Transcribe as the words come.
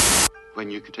When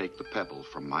you take the pebble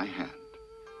from my hand,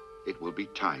 it will be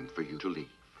time for you to leave.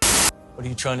 What are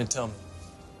you trying to tell me?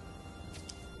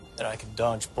 That I can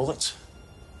dodge bullets?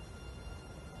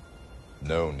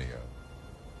 No, Neo.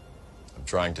 I'm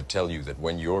trying to tell you that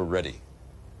when you're ready,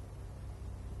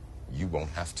 you won't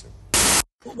have to.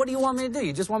 What do you want me to do?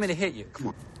 You just want me to hit you? Come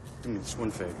on, do me this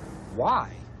one favor. Why?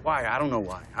 Why? I don't know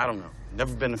why. I don't know.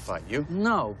 Never been in a fight. You?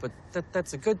 No, but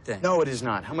that's a good thing. No, it is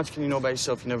not. How much can you know about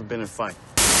yourself? You've never been in a fight.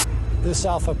 This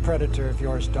alpha predator of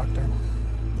yours, Doctor.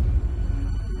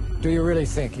 Do you really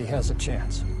think he has a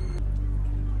chance?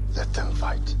 Let them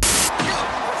fight.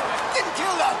 Getting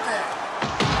killed out there!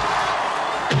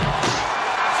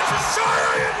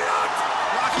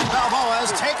 Rocky Balboa has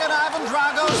taken Ivan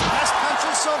Drago's best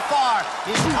punches so far.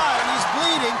 He's cut and he's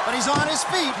bleeding, but he's on his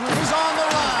feet. He's on the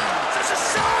run.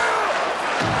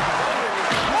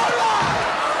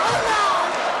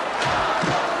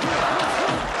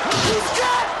 He's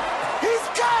cut! He's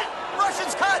cut!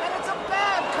 Russian's cut, and it's a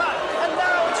bad cut. And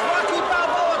now it's Rocky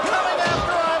Balboa coming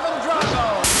after Ivan Drago.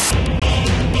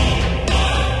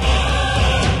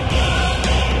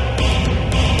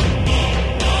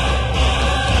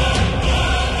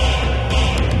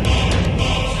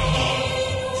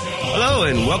 Hello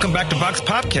and welcome back to Vox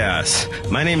Popcast.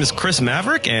 My name is Chris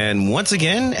Maverick, and once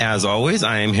again, as always,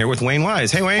 I am here with Wayne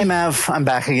Wise. Hey, Wayne. Hey, Mav. I'm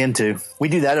back again, too. We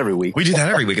do that every week. We do that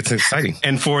every week. It's exciting.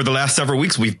 And for the last several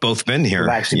weeks, we've both been here. We've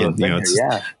actually both been here,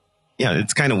 yeah. Yeah,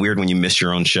 it's kind of weird when you miss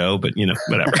your own show, but, you know,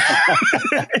 whatever.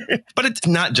 But it's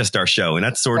not just our show, and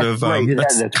that's sort of right,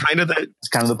 that's kind of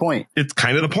the point. It's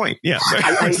kind of the point, yeah.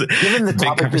 Given the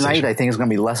topic tonight, I think it's going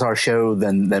to be less our show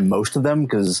than most of them,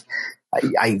 because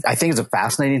I think it's a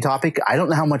fascinating topic. I don't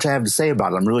know how much I have to say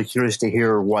about it. I'm really curious to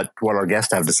hear what our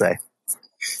guests have to say.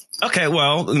 Okay,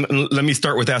 well, let me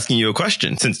start with asking you a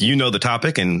question, since you know the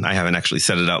topic and I haven't actually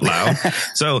said it out loud.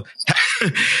 So,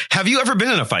 have you ever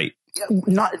been in a fight?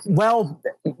 Not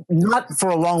for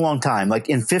a long, long time. Like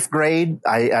in 5th grade,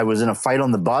 I was in a fight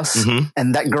on the bus,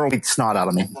 and that girl beat snot out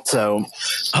of me. So,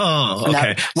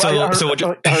 okay.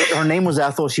 Her name was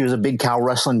Ethel. She was a big cow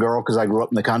wrestling girl because I grew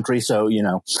up in the country. So, you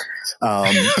know,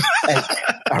 her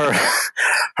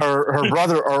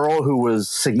brother Earl, who was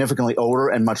significantly older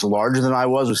and much larger than I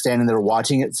was standing there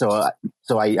watching it. So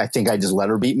I think I just let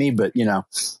her beat me. But you know.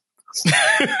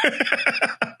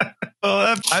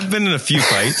 Well, I've been in a few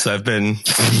fights.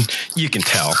 You can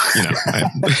tell, you know,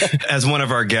 as one of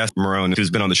our guests, Marone,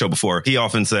 who's been on the show before, he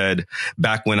often said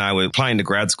back when I was applying to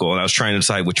grad school and I was trying to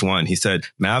decide which one, he said,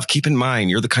 Mav, keep in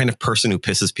mind, you're the kind of person who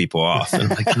pisses people off. And I'm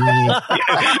like,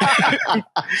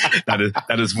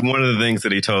 that is one of the things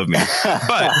that he told me.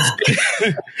 But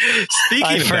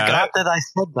I forgot that I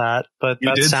said that, but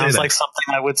that sounds like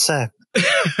something I would say.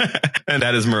 And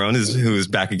that is Marone, who is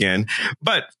back again.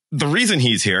 But the reason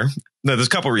he's here, there's a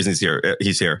couple of reasons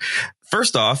he's here.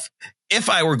 First off, if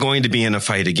I were going to be in a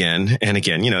fight again, and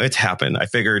again, you know, it's happened. I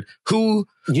figured who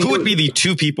would be the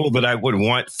two people that I would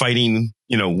want fighting,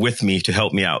 you know, with me to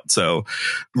help me out. So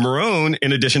Marone,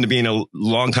 in addition to being a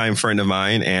longtime friend of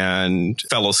mine and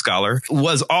fellow scholar,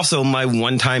 was also my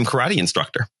one-time karate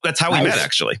instructor. That's how we met,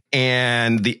 actually.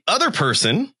 And the other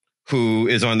person who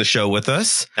is on the show with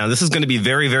us. Now, this is going to be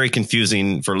very, very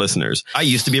confusing for listeners. I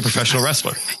used to be a professional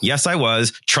wrestler. Yes, I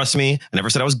was. Trust me. I never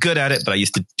said I was good at it, but I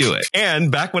used to do it.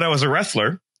 And back when I was a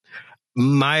wrestler,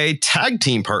 my tag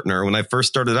team partner when I first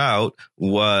started out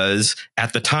was,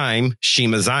 at the time,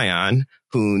 Shima Zion,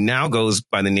 who now goes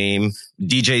by the name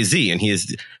DJ Z. And he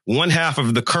is one half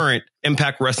of the current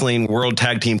Impact Wrestling World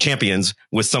Tag Team Champions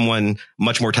with someone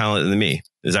much more talented than me.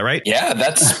 Is that right? Yeah,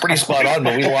 that's pretty spot on.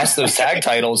 But we lost those tag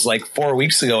titles like 4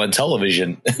 weeks ago on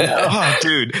television. Oh,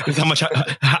 dude,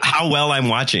 how well I'm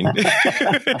watching.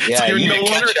 Yeah, so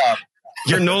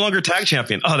you're no longer tag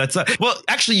champion. Oh, that's well,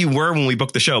 actually you were when we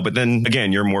booked the show, but then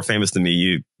again, you're more famous than me.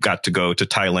 You got to go to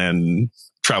Thailand and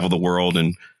travel the world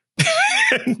and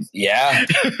yeah,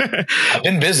 I've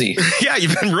been busy. Yeah,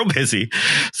 you've been real busy.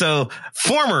 So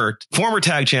former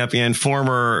tag champion,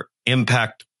 former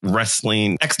Impact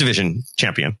Wrestling X Division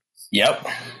champion. Yep.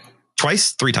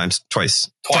 Twice.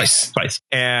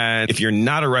 And if you're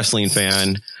not a wrestling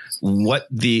fan, what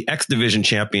the X Division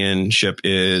Championship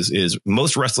is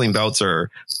most wrestling bouts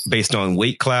are based on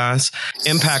weight class.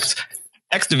 Impact's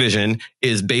X Division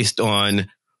is based on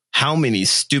how many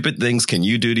stupid things can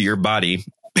you do to your body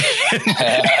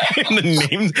in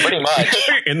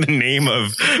the name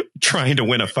of trying to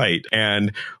win a fight.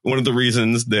 And one of the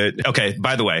reasons that, okay,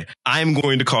 by the way, I'm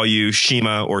going to call you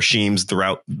Shima or Sheems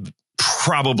throughout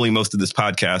probably most of this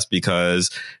podcast because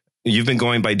you've been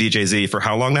going by DJ Z for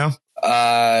how long now?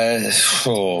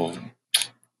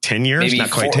 10 years? Maybe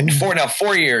not quite 10 years.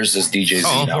 4 years as DJ Z.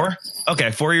 Oh, now. 4?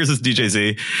 Okay, 4 years as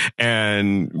DJZ,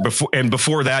 and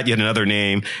before that, you had another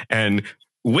name, and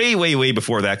way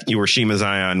before that, you were Shima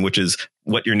Zion, which is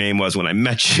what your name was when I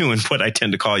met you and what I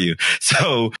tend to call you.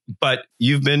 So, but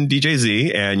you've been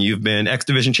DJZ, and you've been X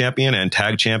Division champion and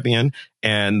tag champion.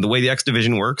 And the way the X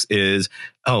Division works is,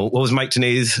 what was Mike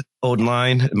Tenay's old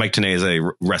line? Mike Tenay is a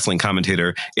wrestling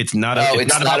commentator. It's not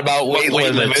about weight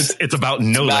limits. It's about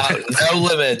no limits. No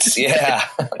limits. Yeah.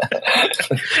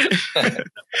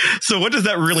 So what does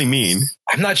that really mean?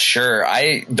 I'm not sure.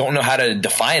 I don't know how to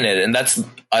define it. And that's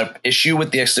an issue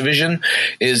with the X Division,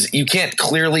 is you can't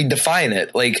clearly define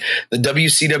it. Like the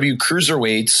WCW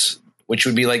cruiserweights, which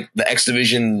would be like the X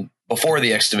Division before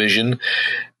the X Division,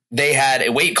 they had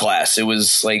a weight class. It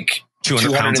was like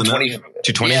 220,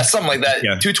 220, yeah, something like that.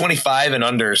 Yeah. 225 and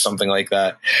under, something like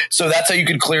that. So that's how you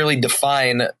could clearly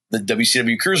define the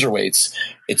WCW cruiserweights.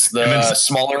 It's the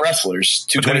smaller wrestlers,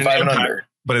 225 and under.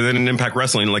 But then in Impact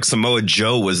Wrestling, like Samoa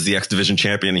Joe was the X Division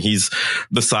champion. And he's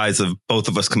the size of both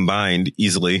of us combined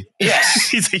easily. Yes.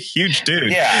 He's a huge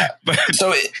dude. Yeah.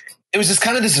 So it was just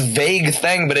kind of this vague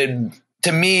thing, but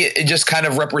to me, it just kind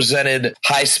of represented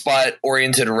high spot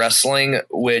oriented wrestling,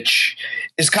 which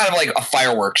is kind of like a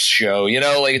fireworks show,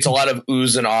 like it's a lot of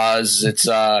oohs and ahs.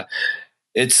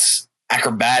 It's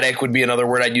acrobatic would be another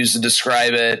word I'd use to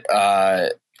describe it.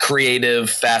 Creative,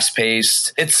 fast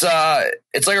paced. It's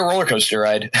like a roller coaster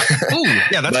ride. Ooh,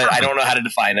 yeah, that's but I don't know how to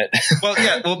define it.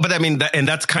 But I mean, and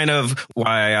that's kind of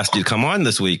why I asked you to come on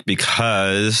this week,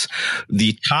 because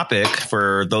the topic,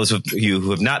 for those of you who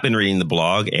have not been reading the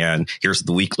blog, and here's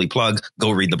the weekly plug,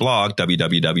 go read the blog,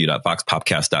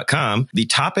 www.voxpopcast.com. The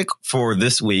topic for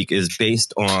this week is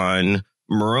based on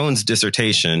Marone's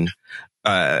dissertation.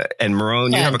 And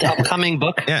Marone, you have an upcoming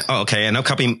book. Yeah. Oh, okay. An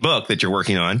upcoming book that you're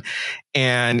working on.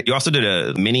 And you also did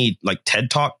a mini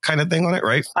TED Talk kind of thing on it,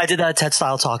 right? I did a TED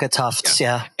style talk at Tufts.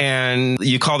 Yeah. And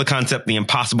you call the concept the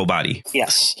impossible body.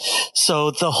 Yes. So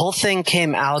the whole thing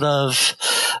came out of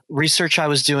research I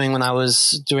was doing when I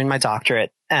was doing my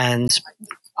doctorate. And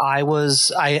I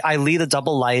lead a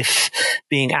double life,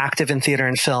 being active in theater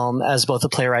and film as both a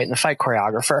playwright and a fight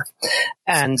choreographer.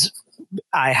 And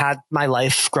I had my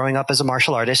life growing up as a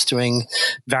martial artist, doing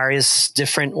various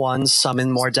different ones, some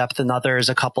in more depth than others,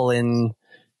 a couple in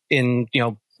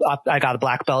I got a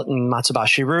black belt in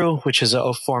Matsubashi Ryu, which is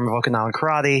a form of Okinawan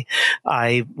karate.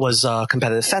 I was a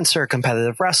competitive fencer,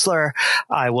 competitive wrestler.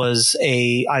 I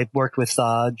worked with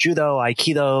judo,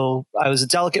 aikido. I was a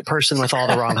delicate person with all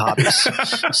the wrong hobbies.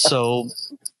 So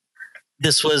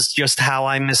this was just how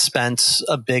I misspent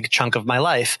a big chunk of my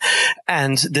life.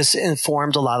 And this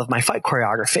informed a lot of my fight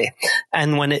choreography.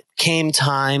 And when it came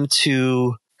time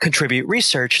to contribute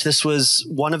research, this was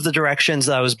one of the directions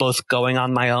that I was both going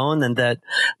on my own, and that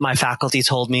my faculty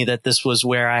told me that this was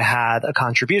where I had a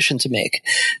contribution to make.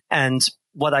 And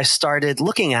what I started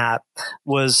looking at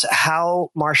was how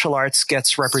martial arts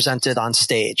gets represented on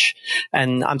stage.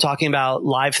 And I'm talking about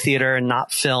live theater,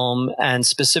 not film, and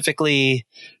specifically,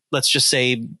 let's just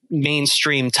say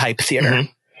mainstream type theater.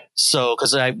 Mm-hmm. So,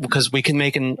 because we can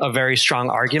make a very strong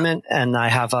argument, and I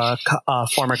have a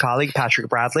former colleague, Patrick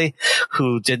Bradley,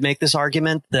 who did make this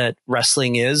argument that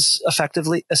wrestling is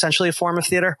essentially a form of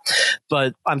theater.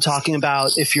 But I'm talking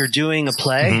about if you're doing a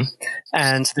play, mm-hmm.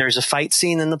 and there's a fight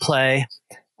scene in the play,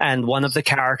 and one of the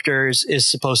characters is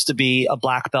supposed to be a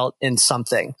black belt in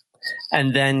something,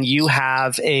 and then you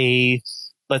have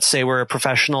let's say we're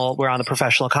on a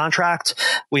professional contract.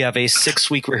 We have a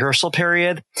 6-week rehearsal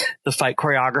period. The fight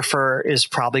choreographer is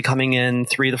probably coming in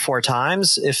 3 to 4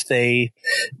 times if they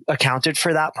accounted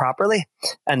for that properly.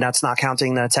 And that's not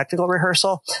counting the technical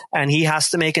rehearsal. And he has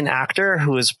to make an actor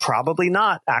who is probably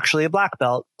not actually a black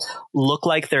belt look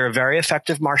like they're a very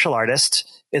effective martial artist.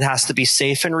 It has to be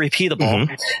safe and repeatable,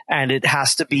 mm-hmm. and it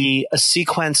has to be a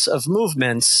sequence of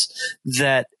movements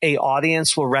that a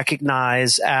audience will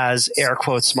recognize as air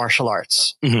quotes martial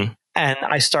arts. Mm-hmm. And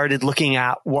I started looking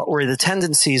at what were the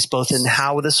tendencies both in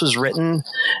how this was written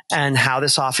and how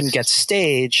this often gets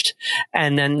staged,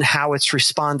 and then how it's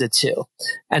responded to.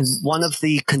 And one of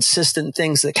the consistent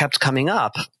things that kept coming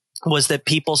up was that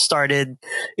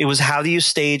it was how do you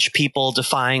stage people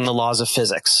defying the laws of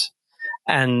physics?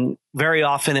 And very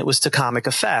often it was to comic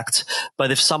effect.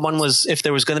 But if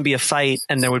there was going to be a fight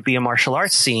and there would be a martial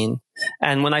arts scene,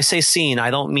 and when I say scene, I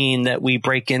don't mean that we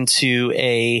break into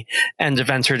a End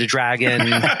of Enter the Dragon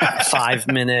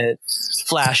 5-minute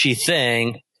flashy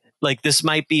thing. Like, this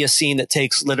might be a scene that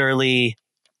takes literally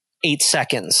 8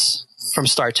 seconds from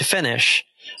start to finish,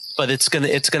 but it's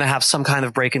gonna have some kind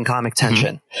of break in comic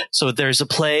tension. Mm-hmm. So there's a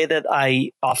play that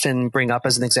I often bring up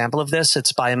as an example of this.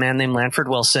 It's by a man named Lanford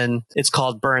Wilson. It's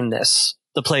called Burn This.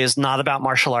 The play is not about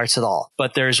martial arts at all,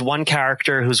 but there's one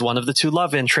character who's one of the two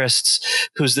love interests,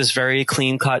 who's this very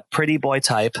clean-cut, pretty boy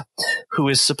type, who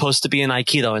is supposed to be an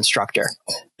Aikido instructor.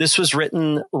 This was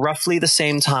written roughly the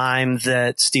same time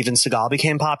that Steven Seagal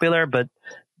became popular, but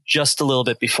just a little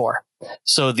bit before.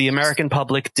 So the American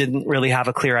public didn't really have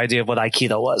a clear idea of what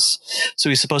Aikido was. So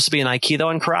he's supposed to be an Aikido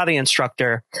and karate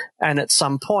instructor. And at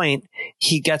some point,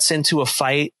 he gets into a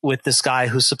fight with this guy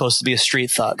who's supposed to be a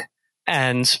street thug.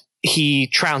 And he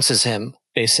trounces him,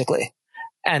 basically.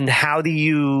 And how do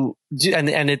you do,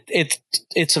 and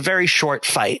it's a very short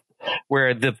fight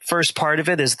where the first part of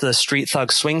it is the street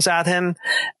thug swings at him.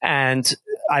 And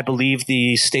I believe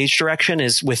the stage direction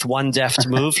is with one deft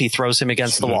move, he throws him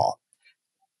against the wall.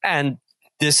 And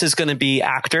this is going to be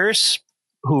actors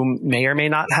who may or may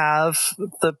not have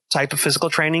the type of physical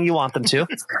training you want them to,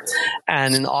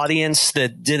 and an audience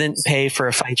that didn't pay for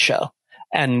a fight show.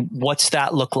 And what's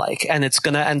that look like? And it's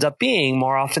going to end up being,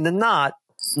 more often than not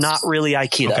really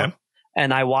Aikido. Okay.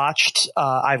 And I watched,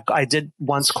 I did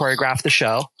once choreograph the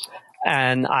show,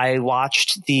 and I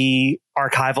watched the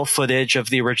archival footage of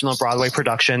the original Broadway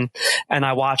production, and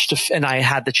and I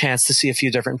had the chance to see a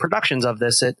few different productions of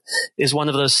this. It is one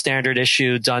of those standard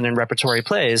issue done in repertory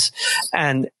plays.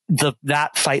 And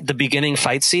the beginning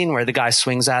fight scene where the guy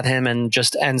swings at him and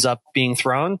just ends up being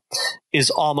thrown is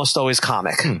almost always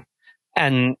comic.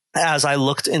 And as I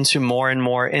looked into more and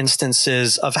more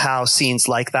instances of how scenes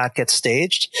like that get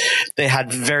staged, they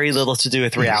had very little to do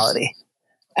with reality.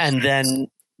 And then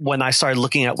when I started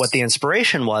looking at what the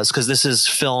inspiration was, because this is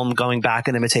film going back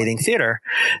and imitating theater,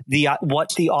 what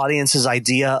the audience's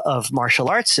idea of martial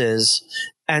arts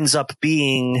ends up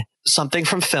being something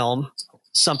from film,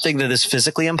 something that is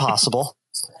physically impossible,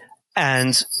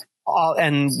 and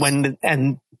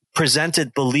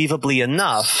presented believably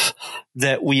enough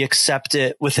that we accept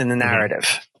it within the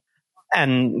narrative.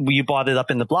 And you brought it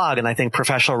up in the blog, and I think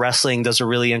professional wrestling does a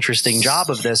really interesting job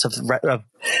of this.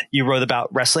 You wrote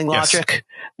about wrestling logic,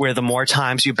 where the more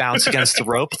times you bounce against the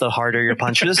rope, the harder your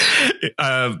punches.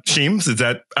 Sheems, is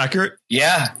that accurate?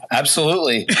 Yeah,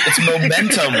 absolutely. It's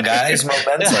momentum, guys.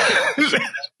 Momentum.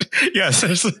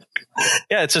 Yes.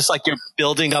 Yeah, it's just like you're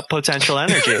building up potential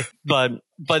energy. But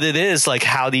it is like,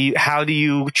 how do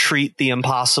you treat the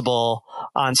impossible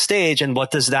on stage, and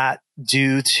what does that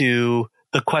do to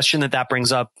the question that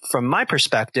brings up from my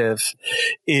perspective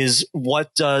is,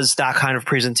 what does that kind of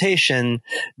presentation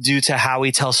do to how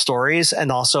we tell stories?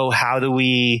 And also, how do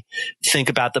we think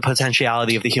about the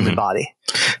potentiality of the human body?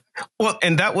 Well,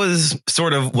 and that was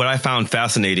sort of what I found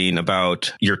fascinating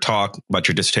about your talk, about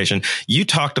your dissertation. You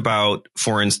talked about,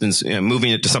 for instance,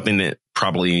 moving it to something that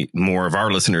probably more of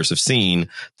our listeners have seen,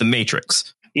 The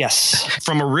Matrix. Yes.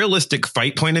 From a realistic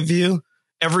fight point of view,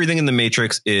 everything in The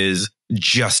Matrix is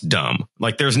just dumb.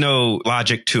 Like, there's no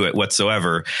logic to it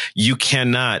whatsoever. You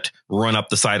cannot run up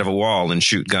the side of a wall and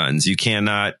shoot guns. You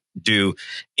cannot do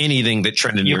anything that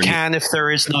Trenton. You can if there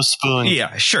is no spoon.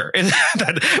 Yeah, sure. And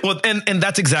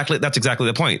that's exactly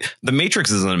the point. The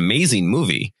Matrix is an amazing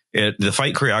movie. The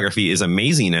fight choreography is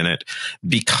amazing in it,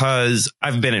 because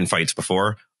I've been in fights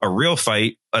before. A real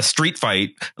fight, a street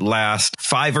fight, lasts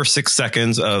 5 or 6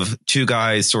 seconds of two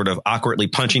guys sort of awkwardly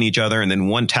punching each other, and then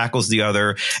one tackles the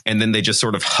other, and then they just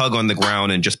sort of hug on the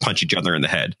ground and just punch each other in the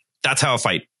head. That's how a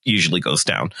fight usually goes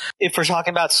down. If we're talking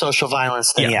about social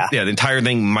violence, then yeah. Yeah, the entire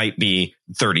thing might be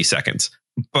 30 seconds.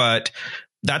 But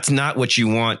that's not what you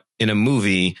want in a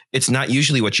movie. It's not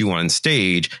usually what you want on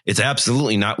stage. It's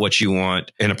absolutely not what you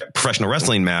want in a professional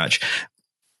wrestling match.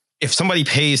 If somebody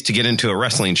pays to get into a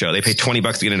wrestling show, they pay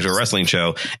 $20 to get into a wrestling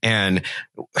show. And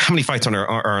how many fights are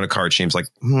on a card? Seems like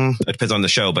it depends on the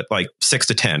show, but like 6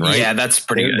 to 10, right? Yeah, that's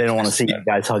pretty good. They don't want to see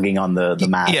guys hugging on the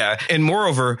mat. Yeah. And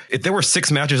moreover, if there were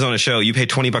 6 matches on a show, you pay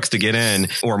 $20 to get in,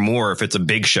 or more if it's a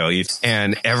big show,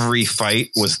 and every fight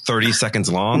was 30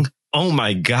 seconds long. Oh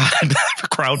my God, the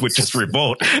crowd would just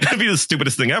revolt. That'd be the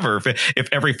stupidest thing ever if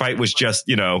every fight was just,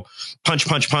 punch,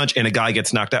 punch, punch, and a guy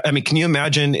gets knocked out. I mean, can you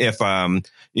imagine if,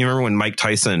 you remember when Mike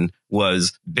Tyson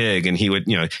was big and he would,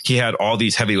 he had all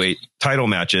these heavyweight title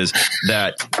matches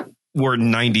that were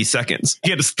 90 seconds. He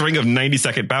had a string of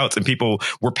 90-second bouts, and people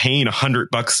were paying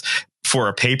 $100 for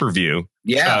a pay-per-view.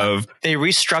 Yeah. They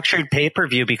restructured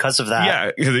pay-per-view because of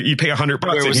that. Yeah. You pay $100.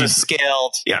 Where it was a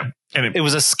scaled. Yeah. And it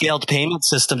was a scaled payment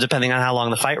system depending on how long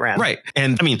the fight ran. Right.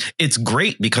 And I mean, it's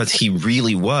great because he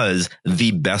really was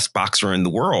the best boxer in the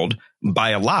world by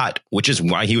a lot, which is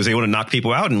why he was able to knock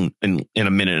people out in a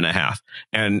minute and a half.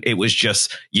 And it was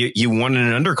just, you wanted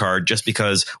an undercard just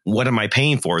because, what am I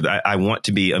paying for? I want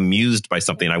to be amused by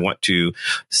something. I want to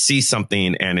see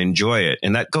something and enjoy it.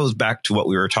 And that goes back to what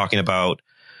we were talking about.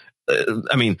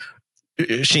 I mean,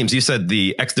 Sheems, you said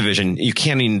the X Division, you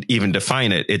can't even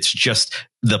define it. It's just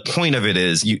the point of it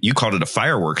is you called it a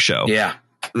fireworks show. Yeah.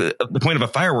 The point of a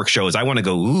fireworks show is I want to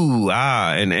go, ooh,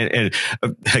 ah. And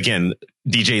again,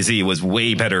 DJZ was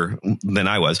way better than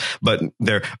I was. But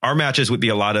our matches would be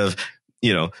a lot of,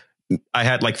 I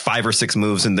had like 5 or 6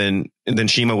 moves and then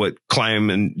Shima would climb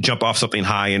and jump off something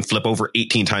high and flip over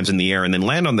 18 times in the air and then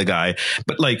land on the guy.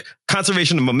 But like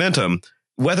conservation of momentum,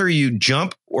 whether you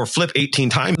jump or flip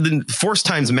 18 times, then force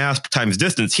times mass times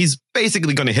distance, he's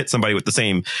basically going to hit somebody with the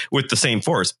same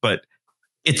force. But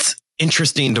it's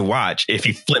interesting to watch if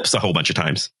he flips a whole bunch of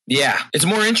times. Yeah, it's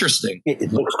more interesting.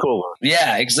 It looks cooler.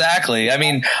 Yeah, exactly. I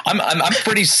mean, I'm a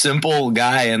pretty simple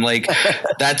guy, and like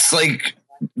that's like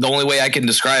the only way I can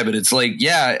describe it. It's like,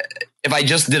 yeah, if I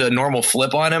just did a normal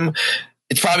flip on him,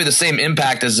 it's probably the same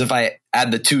impact as if I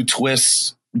add the 2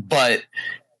 twists, but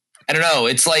I don't know.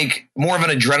 It's like more of an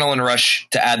adrenaline rush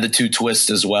to add the 2 twists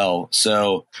as well.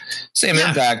 So same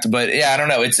impact, but yeah, I don't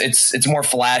know. It's more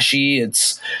flashy.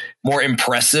 It's more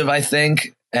impressive, I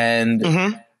think. And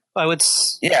I would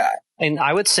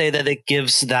say that it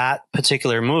gives that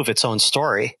particular move its own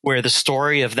story, where the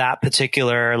story of that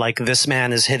particular, like, this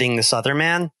man is hitting this other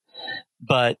man,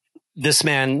 but this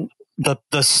man,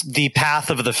 the path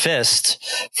of the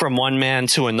fist from one man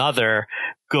to another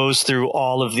goes through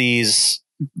all of these,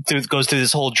 goes through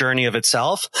this whole journey of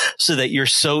itself, so that you're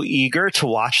so eager to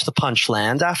watch the punch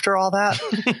land after all that.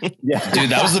 Yeah, dude,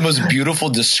 that was the most beautiful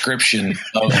description.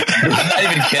 I'm not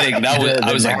even kidding.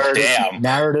 I was like, damn.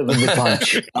 Narrative of the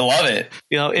punch. I love it.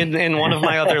 In one of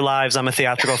my other lives, I'm a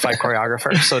theatrical fight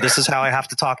choreographer, so this is how I have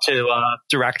to talk to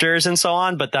directors and so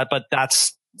on. But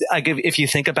that's. If you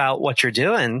think about what you're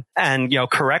doing, and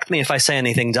correct me if I say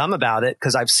anything dumb about it,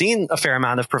 because I've seen a fair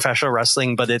amount of professional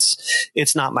wrestling, but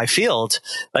it's not my field.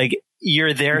 Like,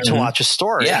 you're there to watch a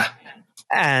story,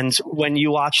 and when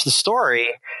you watch the story,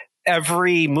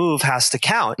 every move has to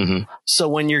count. So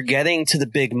when you're getting to the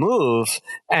big move,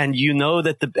 and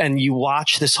and you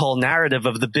watch this whole narrative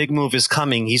of the big move is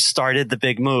coming, he started the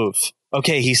big move.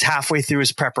 Okay, he's halfway through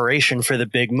his preparation for the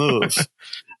big move.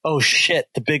 Oh shit,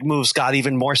 the big move's got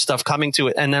even more stuff coming to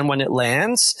it. And then when it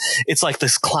lands, it's like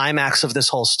this climax of this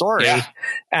whole story. Yeah.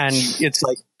 And it's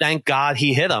like, thank God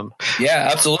he hit him. Yeah,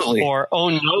 absolutely. Or, oh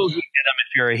no, he hit him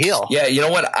if you're a heel. Yeah, you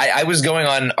know what? I was going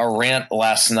on a rant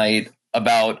last night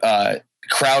about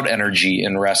crowd energy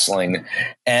in wrestling.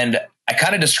 And I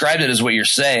kind of described it as what you're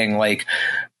saying. Like,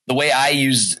 the way I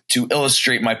used to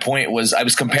illustrate my point was I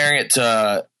was comparing it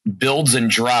to builds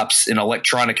and drops in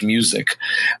electronic music.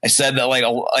 I said that like a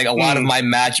lot of my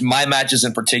matches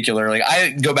in particular, like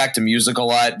I go back to music a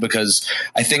lot because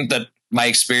I think that my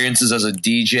experiences as a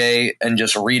DJ and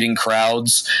just reading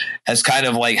crowds has kind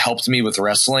of like helped me with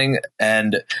wrestling.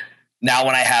 And now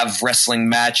when I have wrestling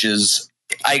matches,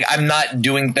 I'm not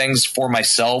doing things for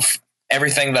myself.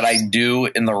 Everything that I do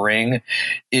in the ring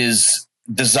is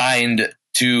designed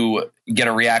to get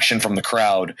a reaction from the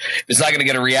crowd. If it's not going to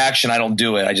get a reaction, I don't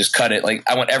do it. I just cut it. Like,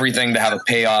 I want everything to have a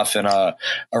payoff and a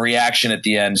reaction at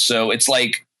the end. So it's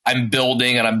like I'm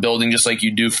building just like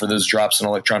you do for those drops in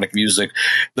electronic music.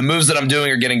 The moves that I'm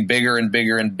doing are getting bigger and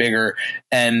bigger and bigger,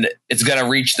 and it's going to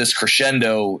reach this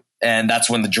crescendo. And that's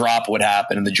when the drop would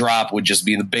happen. And the drop would just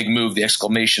be the big move, the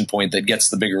exclamation point that gets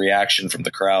the big reaction from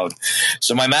the crowd.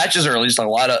 So my matches are at least a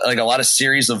lot of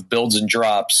series of builds and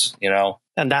drops,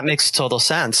 And that makes total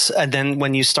sense. And then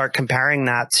when you start comparing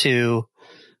that to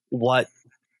what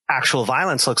actual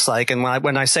violence looks like, and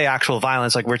when I say actual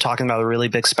violence, like, we're talking about a really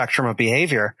big spectrum of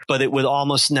behavior, but it would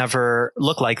almost never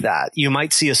look like that. You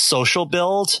might see a social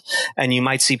build, and you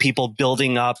might see people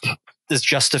building up this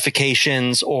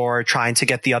justifications or trying to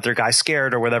get the other guy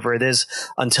scared or whatever it is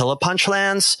until a punch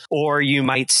lands. Or you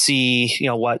might see,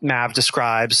 what Mav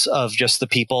describes of just the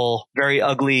people, very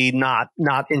ugly, not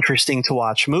interesting to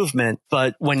watch movement.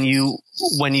 But when you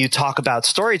talk about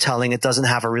storytelling, it doesn't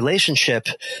have a relationship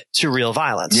to real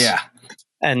violence. Yeah.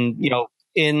 And,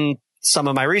 in some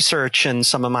of my research and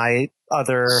some of my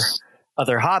other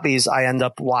hobbies, I end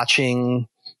up watching,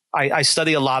 I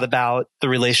study a lot about the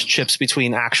relationships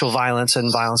between actual violence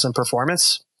and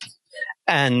performance,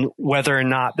 and whether or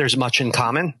not there's much in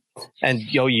common. And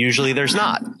usually there's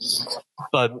not.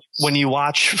 But when you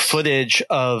watch footage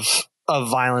of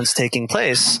violence taking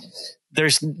place,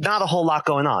 there's not a whole lot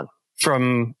going on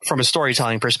from a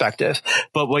storytelling perspective.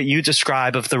 But what you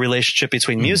describe of the relationship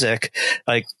between music,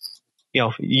 like,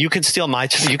 you could steal my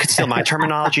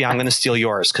terminology. I'm going to steal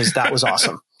yours, because that was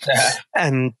awesome.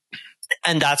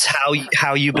 And that's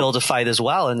how you build a fight as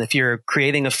well. And if you're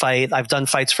creating a fight, I've done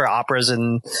fights for operas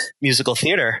and musical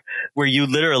theater where you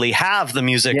literally have the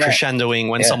music crescendoing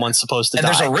when someone's supposed to die.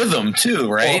 And there's a rhythm too,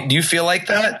 right? Well, do you feel like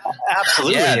that?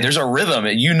 Absolutely. Yeah, there's a rhythm.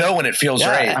 You know when it feels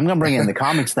right. I'm going to bring in the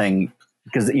comics thing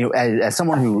because, as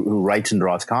someone who writes and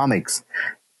draws comics,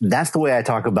 that's the way I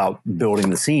talk about building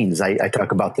the scenes. I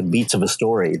talk about the beats of a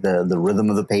story, the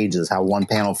rhythm of the pages, how one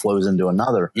panel flows into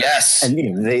another. Yes. And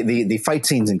the fight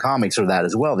scenes in comics are that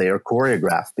as well. They are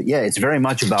choreographed. But yeah, it's very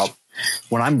much about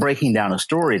when I'm breaking down a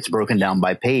story, it's broken down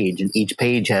by page, and each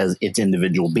page has its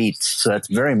individual beats. So that's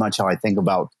very much how I think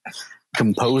about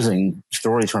composing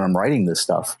stories when I'm writing this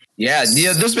stuff. Yeah,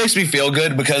 this makes me feel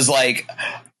good because like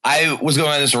I was going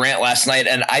on this rant last night,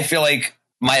 and I feel like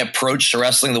my approach to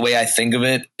wrestling, the way I think of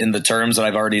it in the terms that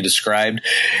I've already described,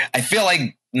 I feel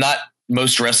like not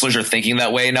most wrestlers are thinking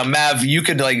that way. Now, Mav, you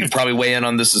could like probably weigh in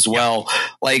on this as well.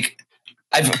 Like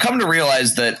I've come to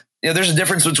realize that there's a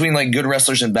difference between like good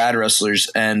wrestlers and bad wrestlers.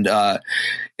 And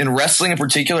in wrestling in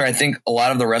particular, I think a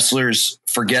lot of the wrestlers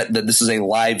forget that this is a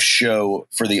live show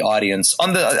for the audience.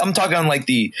 I'm talking on like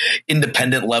the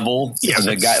independent level. Yeah, as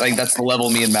a guy, like that's the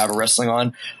level me and Mav are wrestling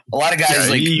on. A lot of guys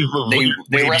they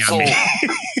wrestle.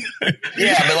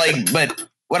 But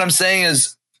what I'm saying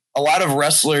is a lot of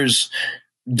wrestlers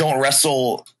don't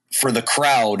wrestle for the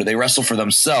crowd. They wrestle for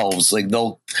themselves. Like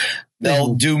they'll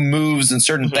do moves and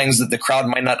certain things that the crowd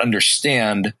might not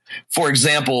understand. For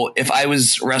example, if I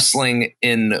was wrestling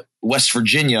in West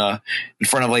Virginia in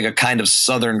front of like a kind of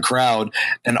Southern crowd,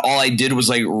 and all I did was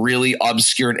like really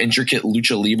obscure and intricate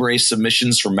lucha libre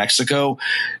submissions from Mexico,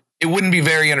 it wouldn't be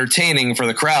very entertaining for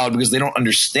the crowd because they don't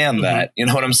understand that. You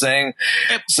know what I'm saying?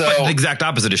 So but the exact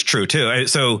opposite is true too.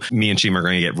 So me and Shima are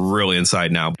going to get really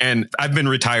inside now, and I've been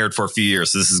retired for a few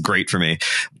years, so this is great for me.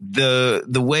 The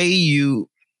way you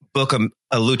book a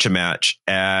lucha match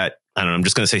at, I don't know, I'm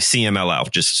just going to say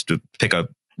CMLL, just to pick a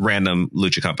random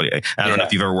lucha company. I don't know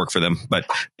if you've ever worked for them, but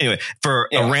anyway, for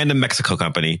a random Mexico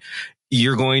company,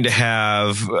 you're going to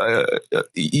have,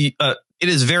 it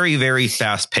is very, very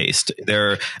fast paced.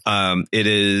 It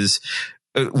is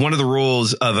one of the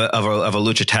rules of a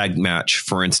lucha tag match,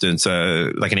 for instance,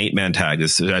 like an 8-man tag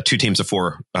is 2 teams of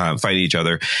 4 fight each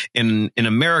other. In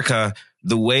America,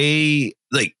 the way,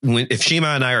 like if Shima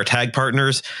and I are tag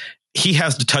partners, he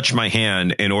has to touch my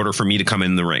hand in order for me to come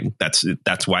in the ring. That's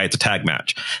why it's a tag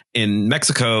match. In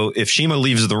Mexico, if Shima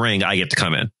leaves the ring, I get to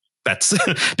come in. That's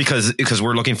because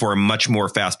we're looking for a much more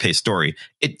fast paced story.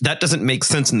 That doesn't make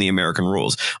sense in the American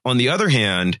rules. On the other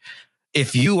hand,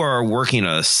 if you are working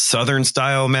a Southern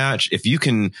style match, if you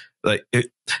can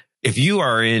if you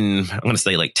are in, I'm going to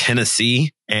say like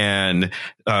Tennessee and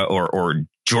or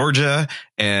Georgia,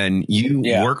 and you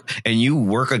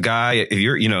work a guy, if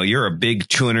you're a big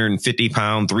 250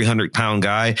 pound, 300 pound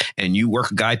guy, and you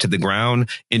work a guy to the ground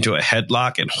into a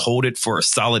headlock and hold it for a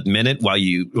solid minute while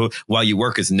you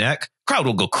work his neck, crowd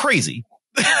will go crazy.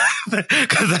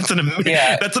 Because that's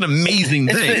an amazing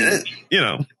thing.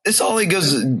 This only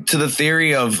goes to the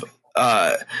theory of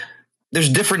there's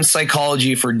different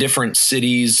psychology for different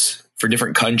cities, for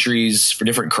different countries, for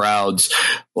different crowds.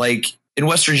 Like in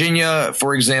West Virginia,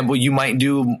 for example, you might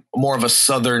do more of a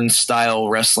Southern style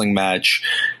wrestling match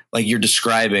like you're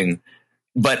describing.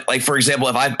 But like, for example,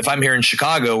 if I'm here in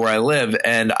Chicago where I live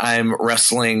and I'm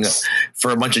wrestling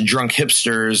for a bunch of drunk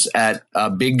hipsters at a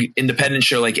big independent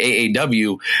show like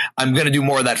AAW, I'm going to do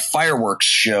more of that fireworks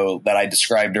show that I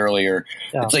described earlier.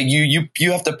 Yeah. It's like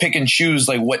you have to pick and choose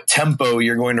like what tempo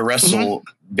you're going to wrestle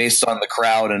based on the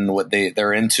crowd and what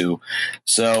they're into.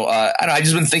 So I don't know, I've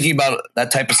just been thinking about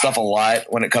that type of stuff a lot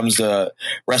when it comes to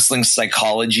wrestling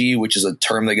psychology, which is a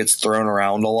term that gets thrown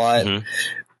around a lot. Mm-hmm.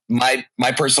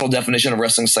 My personal definition of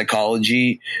wrestling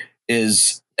psychology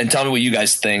is, and tell me what you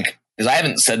guys think, because I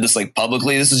haven't said this like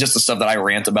publicly. This is just the stuff that I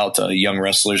rant about to young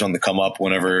wrestlers on the come up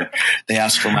whenever they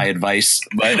ask for my advice.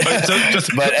 But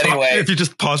anyway, if you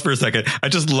just pause for a second, I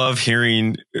just love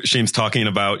hearing Shames talking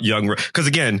about because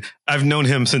again, I've known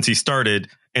him since he started.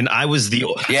 And I was the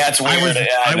it's weird.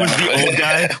 I was the old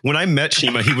guy when I met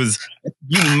Shima.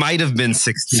 You might have been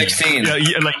 16. 16,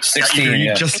 like 16.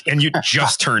 You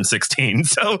just turned 16.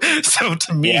 So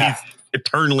to me, he's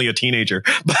eternally a teenager.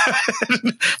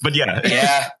 But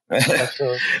yeah.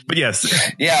 But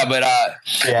yes. Yeah, but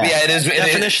it is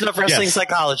definition of wrestling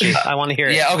psychology. I want to hear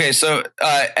it. Yeah. Okay. So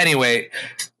anyway,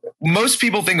 most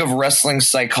people think of wrestling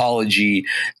psychology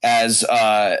as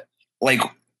like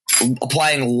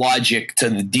applying logic to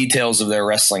the details of their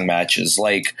wrestling matches.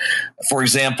 Like, for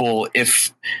example,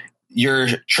 if you're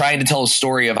trying to tell a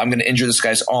story of I'm going to injure this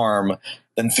guy's arm,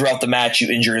 then throughout the match you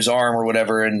injure his arm or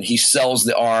whatever, and he sells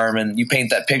the arm, and you paint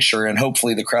that picture, and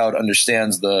hopefully the crowd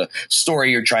understands the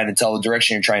story you're trying to tell, the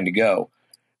direction you're trying to go.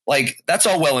 Like, that's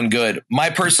all well and good. My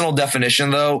personal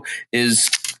definition, though, is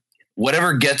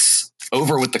whatever gets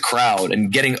over with the crowd,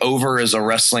 and getting over is a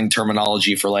wrestling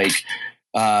terminology for like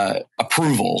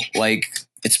approval. Like,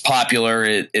 it's popular,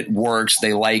 it works,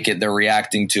 they like it, they're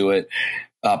reacting to it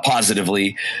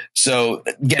positively. So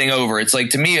getting over, it's like,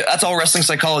 to me, that's all wrestling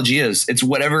psychology is. It's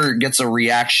whatever gets a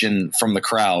reaction from the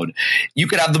crowd. You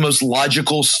could have the most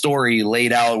logical story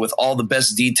laid out with all the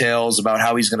best details about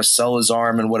how he's going to sell his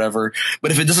arm and whatever,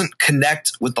 but if it doesn't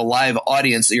connect with the live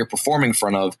audience that you're performing in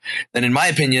front of, then in my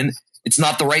opinion, it's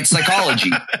not the right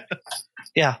psychology.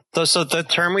 Yeah. So the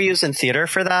term we use in theater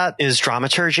for that is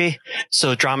dramaturgy.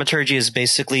 So dramaturgy is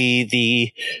basically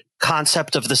the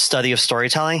concept of the study of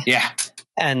storytelling. Yeah.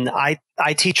 And I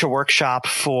teach a workshop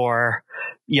for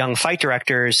young fight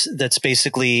directors that's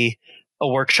basically a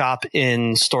workshop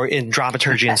in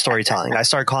dramaturgy and storytelling. I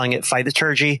started calling it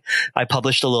fightaturgy. I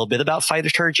published a little bit about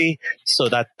fightaturgy, so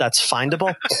that's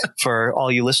findable for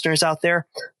all you listeners out there.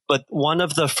 But one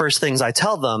of the first things I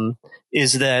tell them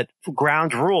is that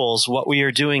ground rules, what we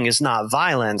are doing is not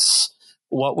violence.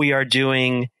 What we are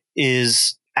doing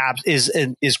is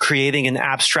creating an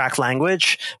abstract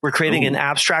language. We're creating an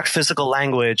abstract physical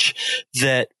language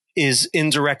that is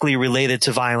indirectly related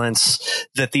to violence,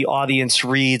 that the audience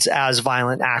reads as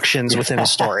violent actions within a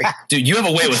story. Dude, you have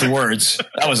a way with words.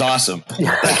 That was awesome.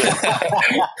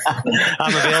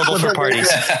 I'm available for parties.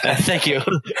 Thank you.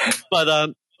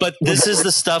 But this is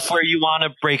the stuff where you want to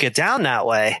break it down that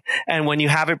way. And when you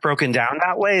have it broken down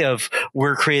that way of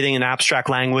we're creating an abstract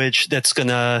language that's going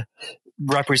to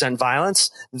represent violence,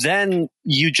 then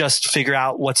you just figure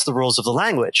out what's the rules of the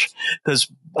language.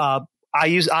 Because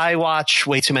I watch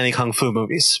way too many kung fu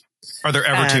movies. Are there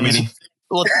ever too many?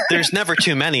 Well, there's never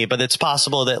too many, but it's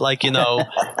possible that, like,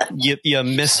 you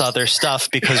miss other stuff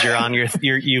because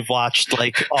you've watched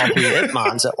like all 3 Ip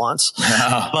Mans at once.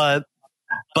 No.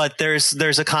 But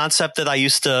there's a concept that I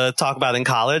used to talk about in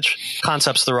college.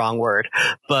 Concept's the wrong word,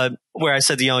 but where I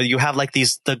said, you have like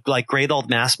the great old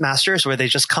masters where they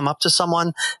just come up to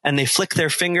someone and they flick their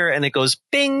finger and it goes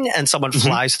bing and someone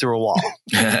flies through a wall.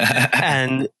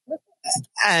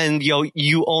 and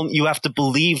you have to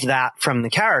believe that from the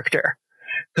character.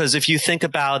 Because if you think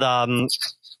about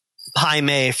Pai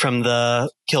Mei from the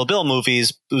Kill Bill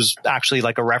movies, who's actually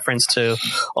like a reference to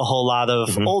a whole lot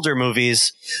of older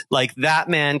movies, like that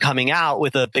man coming out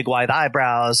with the big white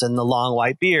eyebrows and the long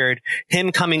white beard,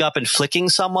 him coming up and flicking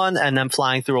someone and then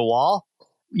flying through a wall,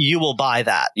 you will buy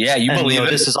that. Yeah, you believe it.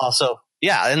 This is also,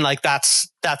 yeah, and like that's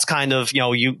kind of,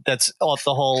 that's off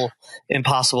the whole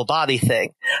impossible body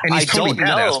thing. And he's totally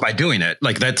badass by doing it.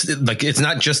 Like, that's like, it's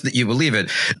not just that you believe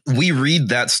it. We read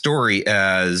that story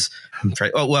as,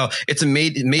 it's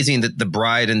amazing that the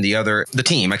bride and the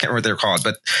team, I can't remember what they're called,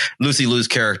 but Lucy Liu's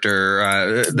character,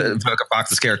 Vivica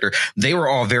Fox's character, they were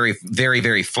all very, very,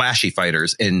 very flashy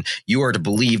fighters. And you are to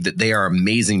believe that they are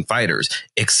amazing fighters,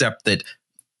 except that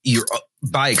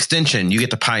by extension, you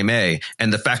get to Pai Mei,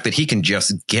 and the fact that he can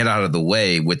just get out of the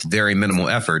way with very minimal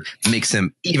effort makes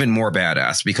him even more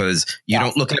badass, because you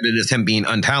don't look at it as him being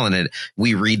untalented.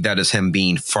 We read that as him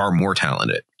being far more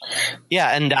talented.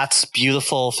 Yeah, and that's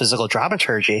beautiful physical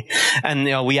dramaturgy.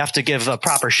 And we have to give a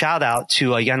proper shout out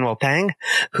to Yuen Woo-ping,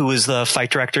 who is the fight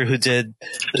director who did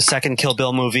the second Kill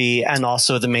Bill movie and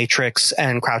also The Matrix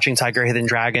and Crouching Tiger, Hidden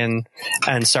Dragon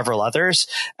and several others.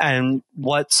 And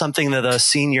something that a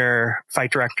senior fight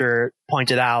director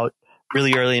pointed out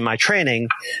really early in my training,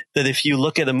 that if you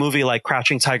look at a movie like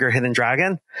Crouching Tiger, Hidden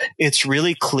Dragon, it's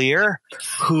really clear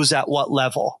who's at what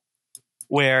level.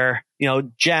 Where,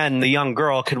 Jen, the young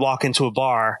girl, could walk into a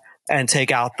bar and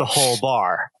take out the whole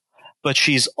bar, but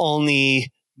she's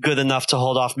only good enough to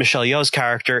hold off Michelle Yeoh's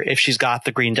character if she's got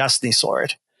the Green Destiny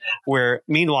sword. Where,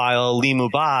 meanwhile, Lee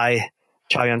Mu-bai,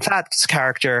 Chow Yun-fat's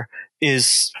character,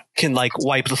 can like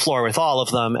wipe the floor with all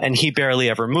of them, and he barely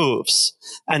ever moves.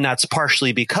 And that's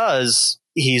partially because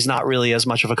he's not really as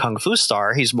much of a kung fu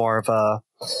star. He's more of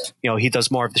he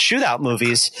does more of the shootout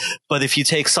movies. But if you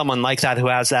take someone like that who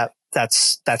has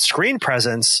that screen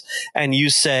presence, and you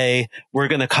say, we're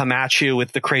going to come at you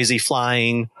with the crazy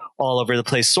flying all over the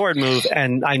place sword move,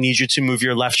 and I need you to move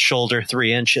your left shoulder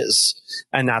 3 inches,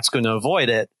 and that's going to avoid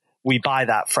it. We buy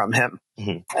that from him.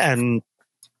 And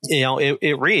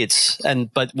it reads.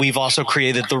 But we've also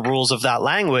created the rules of that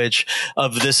language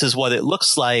of this is what it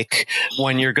looks like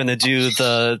when you're going to do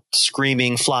the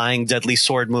screaming, flying, deadly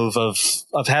sword move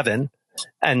of heaven.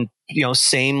 And,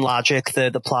 same logic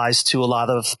that applies to a lot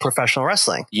of professional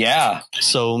wrestling. Yeah.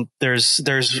 So there's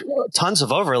tons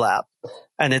of overlap.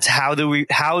 And it's how do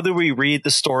we read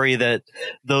the story that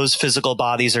those physical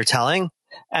bodies are telling?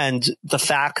 And the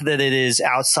fact that it is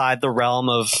outside the realm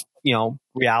of,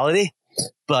 reality,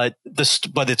 but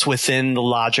it's within the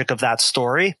logic of that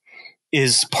story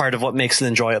is part of what makes it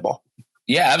enjoyable.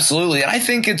 Yeah, absolutely. And I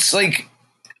think it's like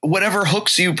whatever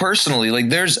hooks you personally. Like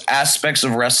there's aspects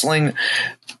of wrestling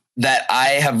that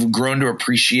I have grown to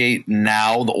appreciate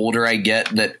now, the older I get,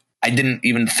 that I didn't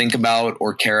even think about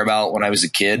or care about when I was a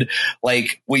kid.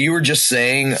 Like what you were just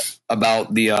saying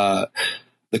about the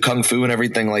kung fu and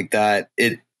everything like that,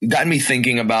 it got me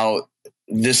thinking about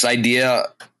this idea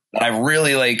that I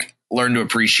really learned to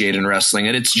appreciate in wrestling.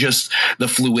 And it's just the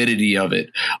fluidity of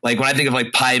it. Like when I think of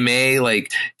Pai Mei,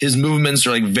 his movements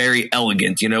are very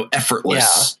elegant,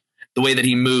 effortless, the way that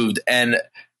he moved. And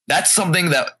that's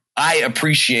something that I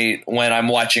appreciate when I'm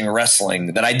watching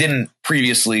wrestling that I didn't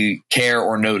previously care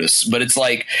or notice. But it's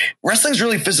wrestling's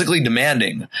really physically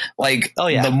demanding.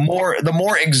 The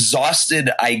more exhausted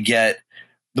I get,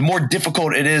 the more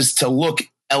difficult it is to look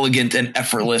elegant and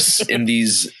effortless in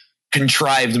these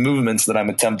contrived movements that I'm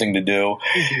attempting to do.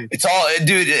 It's all,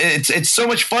 dude, it's so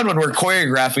much fun when we're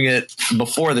choreographing it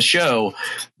before the show,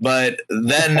 but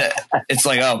then it's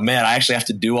oh man, I actually have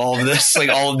to do all of this,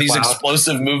 all of these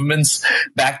explosive movements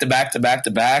back to back to back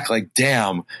to back.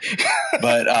 Damn.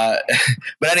 But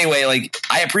anyway,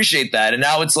 I appreciate that. And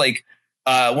now it's when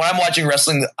I'm watching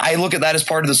wrestling, I look at that as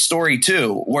part of the story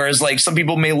too. Whereas some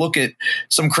people may look at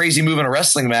some crazy move in a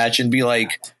wrestling match and be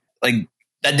like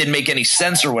that didn't make any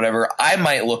sense or whatever. I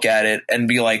might look at it and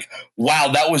be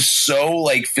wow, that was so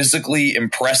physically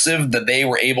impressive that they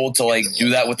were able to do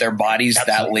that with their bodies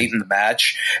that late in the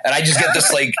match. And I just get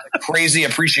this crazy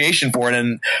appreciation for it.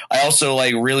 And I also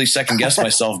really second guess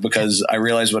myself because I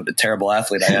realize what a terrible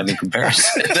athlete I am in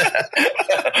comparison.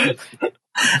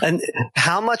 And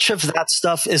how much of that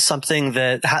stuff is something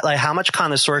that how much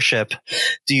connoisseurship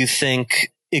do you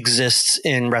think exists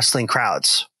in wrestling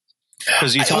crowds?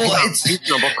 Because you talk about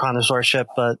reasonable connoisseurship,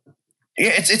 but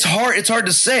yeah, it's hard. It's hard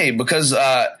to say because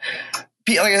I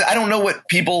don't know what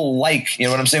people like. You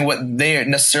know what I'm saying? What they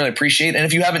necessarily appreciate. And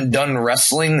if you haven't done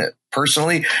wrestling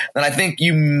personally, then I think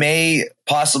you may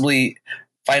possibly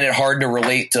find it hard to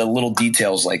relate to little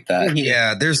details like that.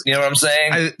 Yeah, there's, you know what I'm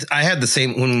saying? I had the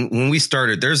same when we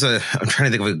started. I'm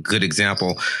trying to think of a good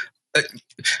example.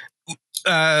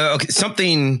 Okay,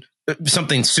 something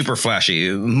super flashy,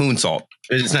 moonsault.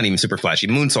 It's not even super flashy.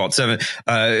 Moonsault,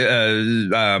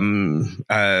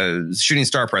 shooting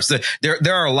star press.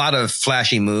 There are a lot of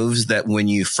flashy moves that when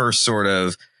you first sort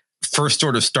of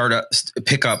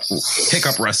pick up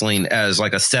wrestling as a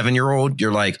 7-year-old,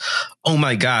 you're oh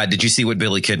my God, did you see what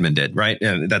Billy Kidman did? Right.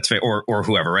 And that's or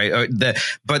whoever. Right.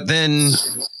 But then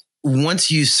once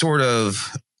you sort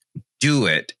of do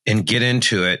it and get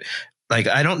into it,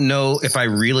 I don't know if I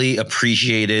really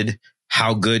appreciated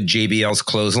how good JBL's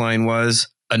clothesline was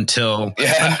until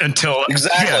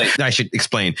exactly. Yeah, I should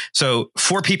explain. So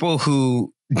for people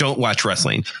who don't watch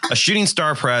wrestling, a shooting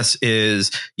star press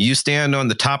is you stand on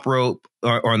the top rope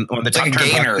or on the top like a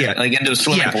gainer, into a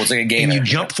swimming pool. It's like a gainer. And you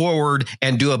jump forward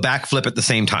and do a backflip at the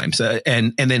same time. So,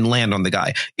 and then land on the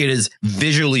guy. It is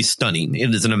visually stunning.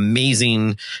 It is an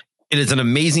amazing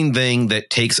thing that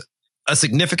takes a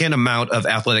significant amount of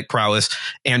athletic prowess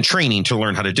and training to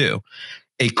learn how to do.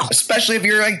 Especially if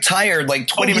you're tired,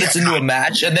 20 minutes into a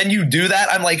match, and then you do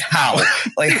that. I'm how?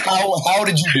 How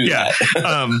did you do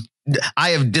that? I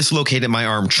have dislocated my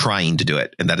arm trying to do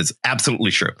it, and that is absolutely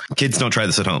true. Kids, don't try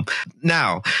this at home.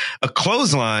 Now, a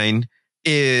clothesline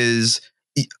is,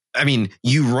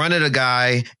 you run at a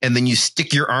guy and then you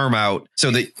stick your arm out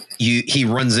so that he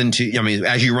runs into,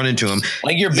 as you run into him.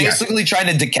 You're basically trying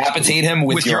to decapitate him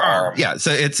with your arm. Yeah.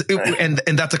 So and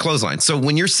that's a clothesline. So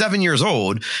when you're 7 years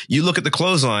old, you look at the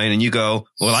clothesline and you go,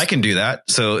 well, I can do that.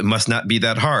 So it must not be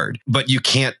that hard, but you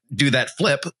can't do that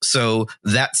flip. So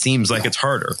that seems like it's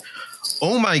harder.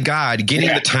 Oh my God. Getting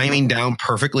the timing down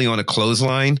perfectly on a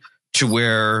clothesline to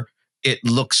where it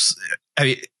looks,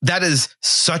 that is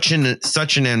such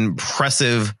an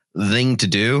impressive thing to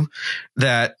do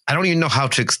that I don't even know how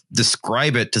to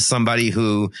describe it to somebody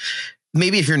who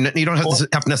maybe if you don't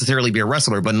have to necessarily be a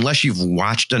wrestler, but unless you've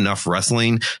watched enough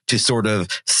wrestling to sort of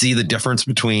see the difference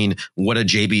between what a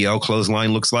JBL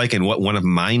clothesline looks like and what one of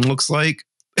mine looks like.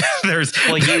 This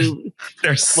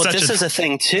is a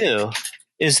thing too.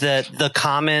 Is that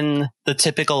the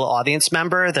typical audience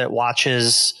member that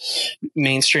watches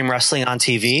mainstream wrestling on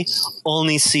TV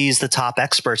only sees the top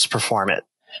experts perform it.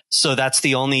 So that's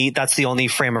the only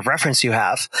frame of reference you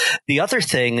have. The other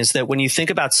thing is that when you think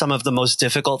about some of the most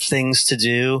difficult things to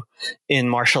do in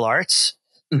martial arts,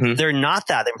 they're not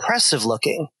that impressive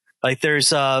looking. Like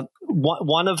there's a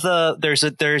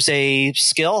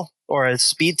skill or a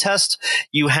speed test.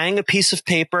 You hang a piece of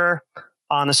paper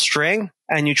on a string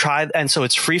and you try, and so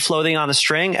it's free floating on a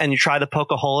string, and you try to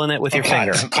poke a hole in it with your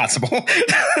finger. That's impossible.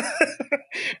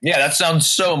 Yeah, that sounds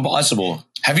so impossible.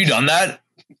 Have you done that?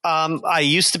 I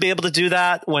used to be able to do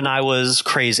that when I was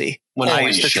crazy. When I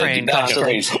used to train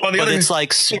constantly. But it's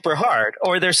like super hard.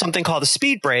 Or there's something called a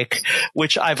speed break,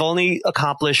 which I've only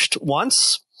accomplished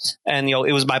once. And, you know,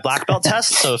 it was my black belt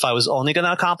test. So if I was only going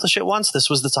to accomplish it once, this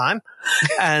was the time.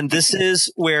 And this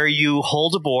is where you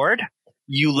hold a board,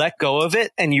 you let go of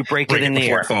it, and you break it in the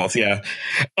air. It falls, yeah.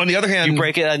 On the other hand, you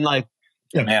break it and like.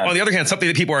 Yeah. On the other hand, something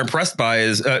that people are impressed by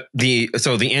is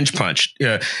the inch punch.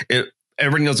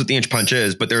 Everybody knows what the inch punch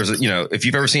is, but there's if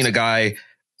you've ever seen a guy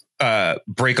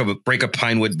break a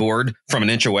pine wood board from an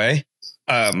inch away,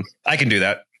 I can do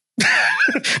that.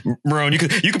 Marone,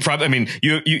 you could probably. I mean,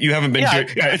 you haven't been.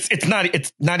 Yeah, it's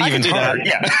not even hard.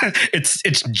 Yeah,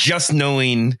 it's just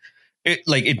knowing.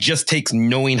 It just takes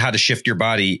knowing how to shift your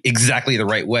body exactly the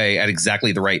right way at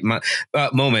exactly the right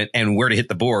moment and where to hit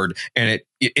the board. And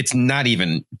it's not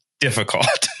even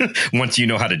difficult once you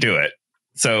know how to do it.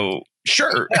 So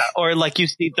sure. Yeah, or like you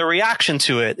see the reaction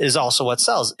to it is also what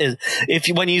sells.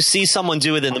 When you see someone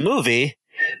do it in the movie,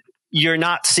 you're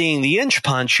not seeing the inch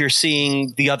punch. You're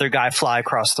seeing the other guy fly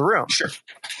across the room. Sure.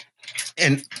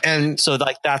 And so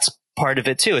like that's part of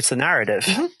it too. It's the narrative.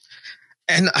 Mm-hmm.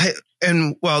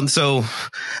 So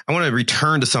I want to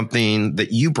return to something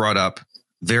that you brought up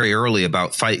very early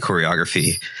about fight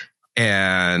choreography.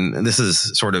 And this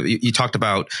is sort of, you talked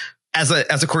about as a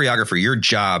choreographer, your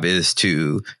job is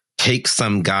to take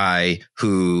some guy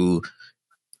who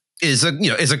is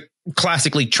a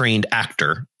classically trained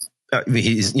actor.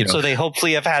 So they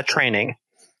hopefully have had training,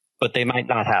 but they might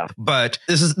not have. But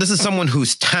this is someone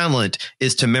whose talent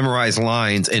is to memorize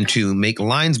lines and to make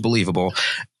lines believable.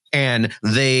 And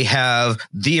they have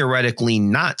theoretically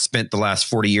not spent the last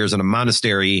 40 years in a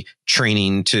monastery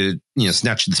training to,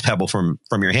 snatch this pebble from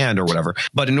your hand or whatever.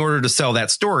 But in order to sell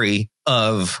that story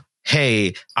of,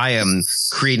 hey, I am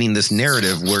creating this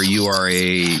narrative where you are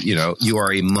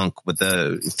a monk with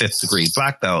a 5th degree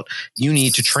black belt, you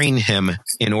need to train him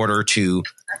in order to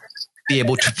be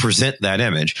able to present that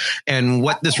image. And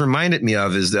what this reminded me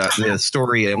of is the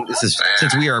story.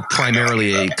 Since we are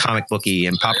primarily a comic booky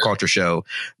and pop culture show,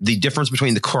 the difference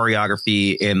between the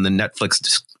choreography in the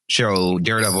Netflix show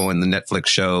Daredevil and the Netflix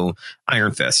show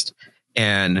Iron Fist.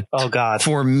 And oh God,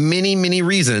 for many, many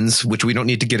reasons, which we don't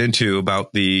need to get into about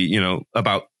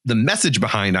about the message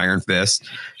behind Iron Fist,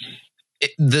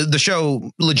 the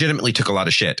show legitimately took a lot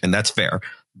of shit, and that's fair.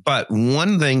 But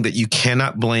one thing that you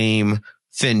cannot blame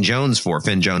Finn Jones,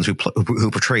 who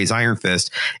portrays Iron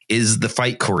Fist, is the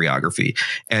fight choreography.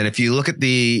 And if you look at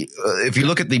the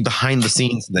behind the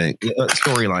scenes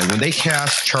storyline, when they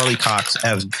cast Charlie Cox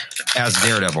as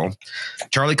Daredevil,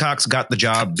 Charlie Cox got the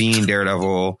job being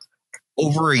Daredevil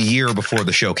over a year before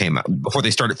the show came out, before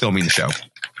they started filming the show.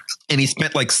 And he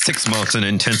spent like 6 months in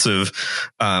intensive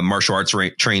martial arts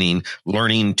training,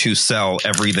 learning to sell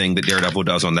everything that Daredevil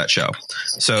does on that show.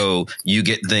 So you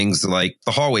get things like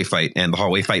the hallway fight and the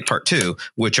hallway fight part 2,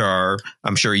 which are,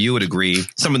 I'm sure you would agree,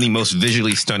 some of the most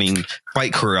visually stunning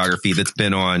fight choreography that's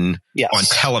been on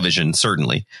television,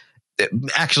 certainly.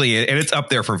 Actually, and it's up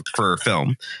there for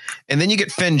film. And then you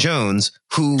get Finn Jones,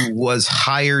 who was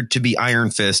hired to be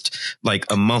Iron Fist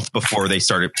like a month before they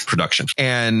started production.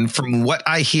 And from what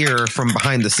I hear from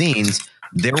behind the scenes,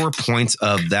 there were points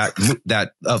of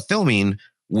that filming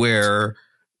where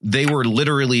they were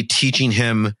literally teaching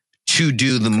him to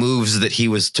do the moves that he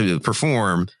was to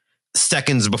perform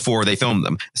seconds before they filmed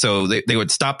them. So they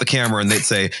would stop the camera and they'd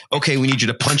say, okay, we need you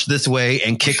to punch this way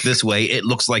and kick this way. It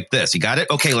looks like this. You got it?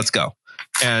 Okay, let's go.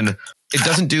 And it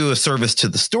doesn't do a service to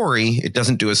the story. It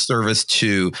doesn't do a service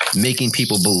to making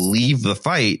people believe the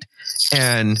fight.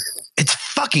 And it's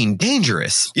fucking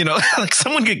dangerous. Like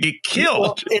someone could get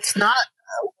killed. Well, it's not.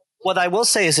 What I will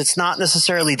say is it's not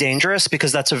necessarily dangerous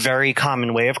because that's a very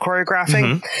common way of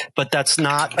choreographing, but that's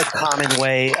not a common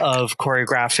way of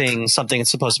choreographing something that's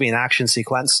supposed to be an action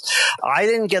sequence. I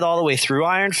didn't get all the way through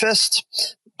Iron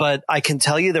Fist, but I can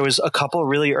tell you there was a couple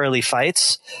really early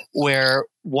fights where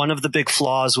one of the big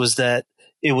flaws was that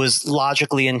it was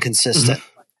logically inconsistent.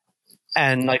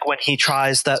 And like when he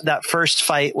tries that first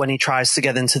fight, when he tries to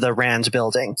get into the Rand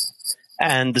building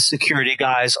and the security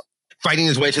guys fighting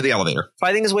his way to the elevator.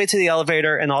 Fighting his way to the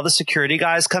elevator, and all the security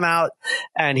guys come out,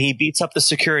 and he beats up the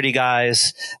security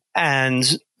guys,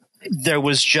 and there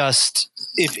was just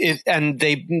and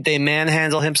they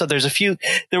manhandle him. So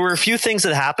there were a few things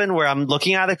that happened where I'm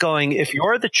looking at it going, if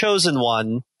you're the chosen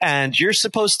one and you're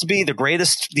supposed to be the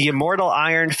greatest, the immortal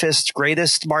Iron Fist,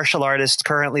 greatest martial artist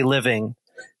currently living,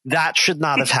 that should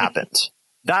not have happened.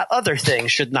 That other thing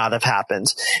should not have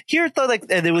happened. Here, though,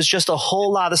 there was just a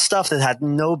whole lot of stuff that had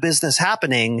no business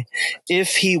happening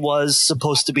if he was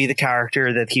supposed to be the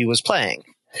character that he was playing.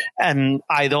 And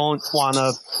I don't want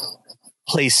to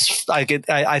place.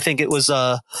 I think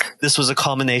this was a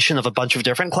culmination of a bunch of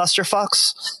different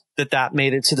clusterfucks that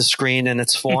made it to the screen in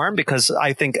its form, because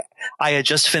I think I had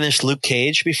just finished Luke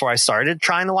Cage before I started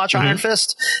trying to watch Iron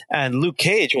Fist, and Luke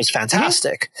Cage was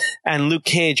fantastic. And Luke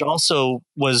Cage also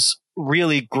was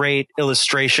really great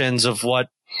illustrations of what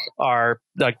our,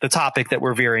 like, the topic that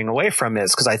we're veering away from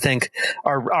is, because I think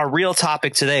our real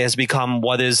topic today has become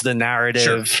what is the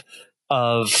narrative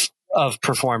of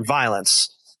performed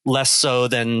violence, less so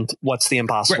than what's the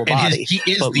impossible body.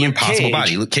 He is the impossible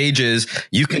body. Luke Cage is,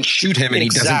 you can shoot him and he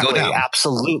doesn't go down.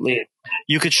 Absolutely.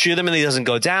 You could shoot him and he doesn't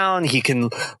go down. He can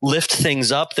lift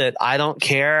things up that I don't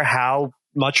care how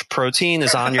much protein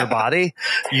is on your body.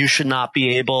 You should not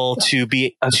be able to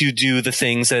do the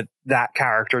things that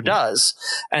character does,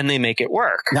 and they make it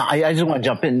work. Now, I just want to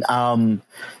jump in.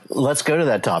 Let's go to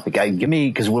that topic.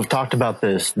 Because we've talked about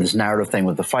this narrative thing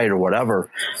with the fight or whatever.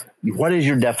 What is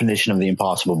your definition of the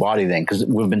impossible body then? Because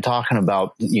we've been talking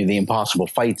about the impossible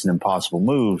fights and impossible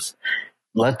moves.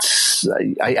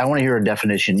 I want to hear a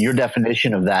definition, your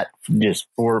definition of that, just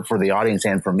for the audience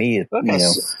and for me,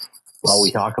 while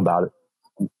we talk about it.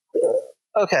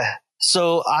 Okay.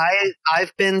 So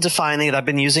I've been defining it. I've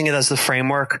been using it as the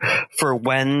framework for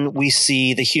when we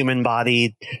see the human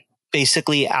body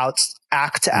basically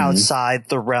act outside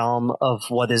the realm of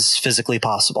what is physically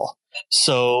possible.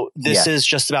 So this is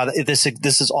just about this.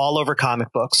 This is all over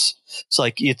comic books. So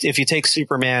like if you take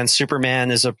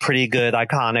Superman is a pretty good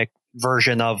iconic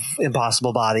version of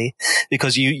impossible body,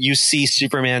 because you see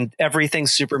Superman, everything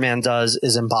Superman does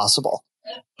is impossible,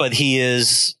 but he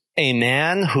is a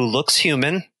man who looks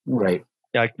human. Right.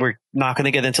 Like, we're not going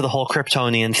to get into the whole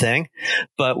Kryptonian thing,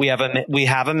 but we have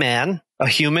a man, a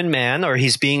human man, or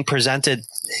he's being presented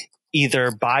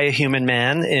either by a human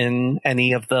man in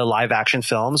any of the live action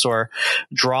films or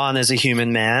drawn as a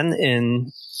human man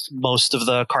in most of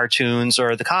the cartoons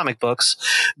or the comic books,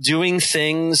 doing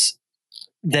things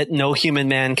that no human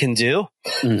man can do,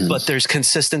 but there's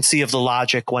consistency of the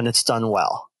logic when it's done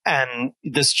well. And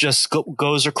this just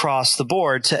goes across the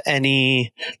board to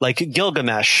any, like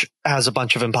Gilgamesh has a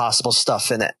bunch of impossible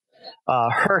stuff in it.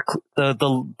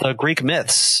 The Greek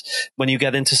myths, when you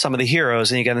get into some of the heroes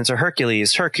and you get into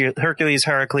Hercules,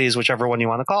 whichever one you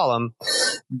want to call him,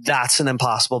 that's an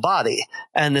impossible body.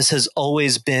 And this has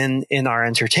always been in our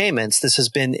entertainments. This has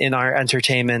been in our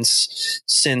entertainments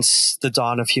since the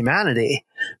dawn of humanity.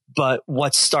 But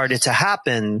what started to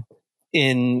happen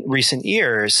in recent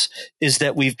years is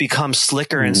that we've become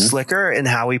slicker and slicker in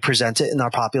how we present it in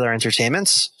our popular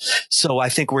entertainments. So I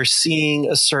think we're seeing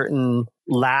a certain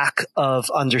lack of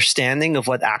understanding of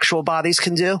what actual bodies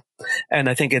can do. And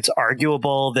I think it's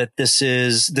arguable that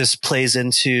this plays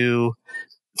into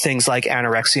things like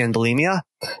anorexia and bulimia.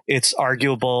 It's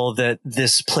arguable that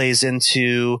this plays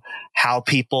into how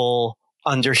people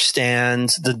understand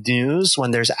the news when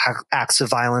there's acts of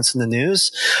violence in the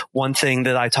news. One thing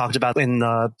that I talked about in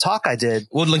the talk I did.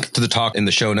 We'll link to the talk in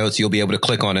the show notes. You'll be able to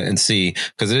click on it and see,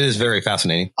 because it is very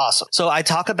fascinating. Awesome. So I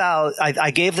talk about,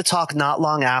 I gave the talk not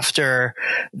long after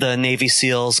the Navy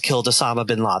SEALs killed Osama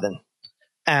bin Laden.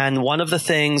 And one of the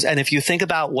things, and if you think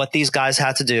about what these guys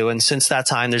had to do, and since that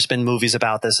time, there's been movies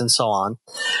about this and so on,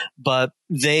 but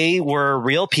they were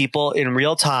real people in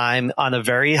real time on with a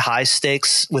very high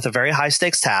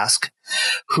stakes task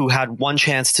who had one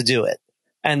chance to do it.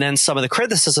 And then some of the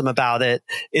criticism about it,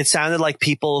 it sounded like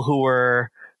people who were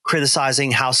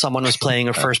criticizing how someone was playing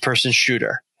a first person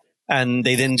shooter and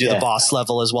they didn't do the boss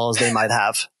level as well as they might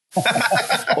have.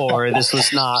 Or this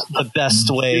was not the best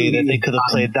way that they could have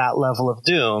played that level of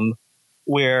Doom,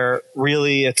 where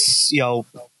really it's,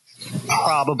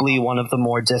 probably one of the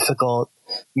more difficult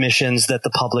missions that the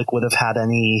public would have had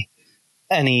any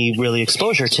really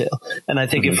exposure to. And I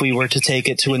think if we were to take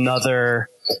it to another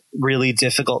really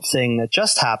difficult thing that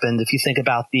just happened, if you think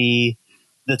about the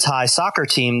Thai soccer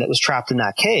team that was trapped in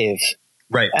that cave,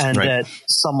 that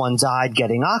someone died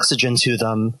getting oxygen to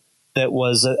them, that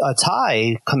was a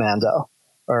Thai commando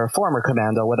or a former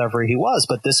commando, whatever he was.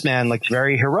 But this man, like,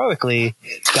 very heroically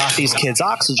got these kids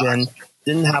oxygen,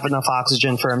 didn't have enough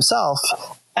oxygen for himself,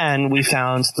 and we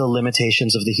found the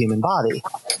limitations of the human body.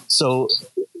 So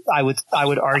I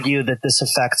would argue that this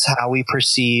affects how we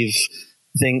perceive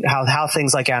how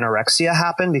things like anorexia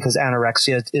happen, because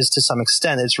anorexia is, to some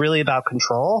extent, it's really about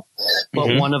control.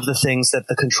 But one of the things that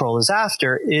the control is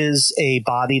after is a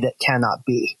body that cannot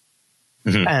be.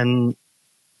 And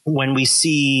when we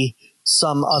see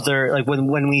some other, like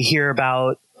when we hear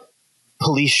about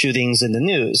police shootings in the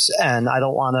news, and I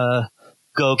don't want to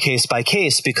go case by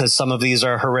case because some of these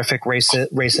are horrific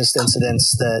racist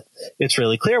incidents that it's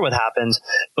really clear what happened.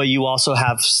 But you also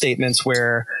have statements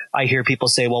where I hear people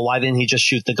say, well, why didn't he just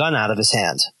shoot the gun out of his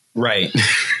hand? Right.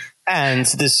 And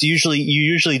you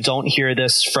usually don't hear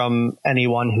this from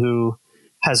anyone who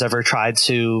has ever tried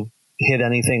to hit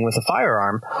anything with a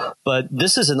firearm, but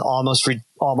this is an almost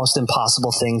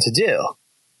impossible thing to do.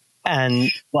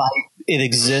 And it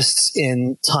exists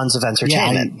in tons of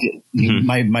entertainment.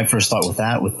 My first thought with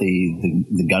that, with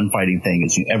the gunfighting thing,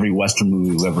 is every Western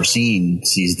movie we've ever seen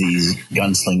sees these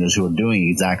gunslingers who are doing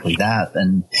exactly that.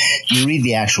 And you read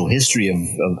the actual history of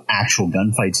actual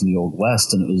gunfights in the Old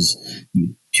West, and it was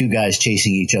two guys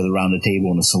chasing each other around a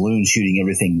table in a saloon, shooting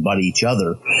everything but each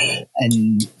other.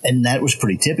 And that was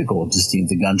pretty typical. Just,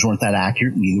 the guns weren't that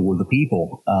accurate, neither were the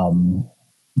people.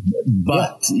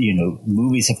 But,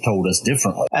 movies have told us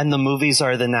differently. And the movies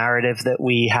are the narrative that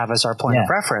we have as our point of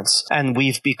reference. And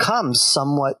we've become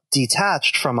somewhat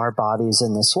detached from our bodies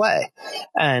in this way.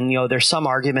 And, there's some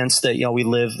arguments that, we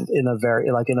live in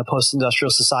in a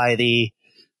post-industrial society.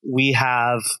 We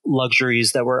have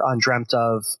luxuries that were undreamt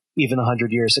of even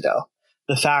 100 years ago.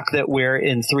 The fact that we're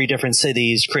in 3 different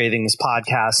cities creating this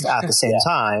podcast at the same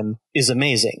time is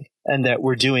amazing. And that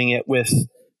we're doing it with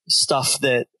stuff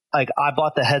that, like, I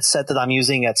bought the headset that I'm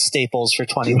using at Staples for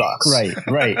 $20.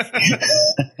 Right.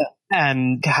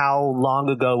 And how long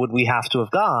ago would we have to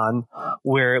have gone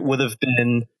where it would have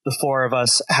been the 4 of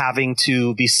us having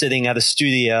to be sitting at a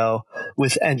studio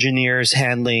with engineers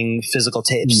handling physical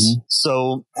tapes?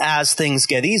 So as things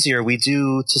get easier, we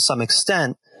do, to some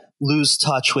extent, lose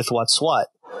touch with what's what.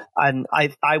 And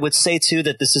I would say, too,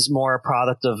 that this is more a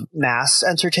product of mass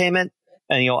entertainment.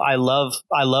 And, I love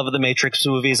the Matrix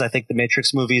movies. I think the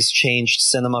Matrix movies changed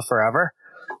cinema forever.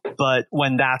 But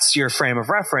when that's your frame of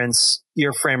reference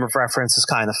is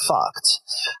kind of fucked.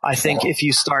 I think if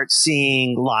you start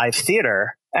seeing live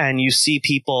theater and you see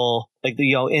people like,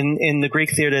 in the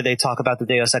Greek theater, they talk about the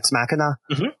Deus Ex Machina,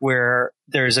 where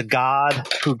there's a god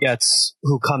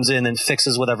who comes in and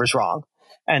fixes whatever's wrong.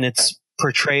 And it's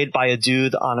portrayed by a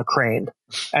dude on a crane.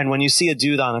 And when you see a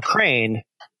dude on a crane,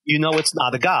 it's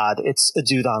not a god, it's a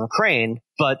dude on a crane,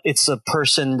 but it's a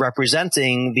person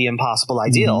representing the impossible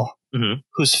ideal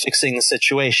who's fixing the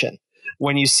situation.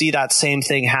 When you see that same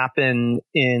thing happen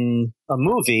in a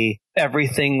movie,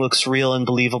 everything looks real and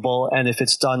believable. And if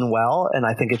it's done well, and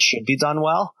I think it should be done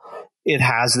well, it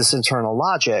has this internal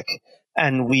logic.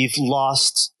 And we've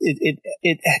lost it.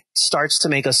 It starts to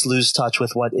make us lose touch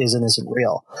with what is and isn't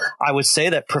real. I would say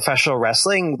that professional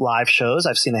wrestling live shows,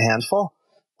 I've seen a handful,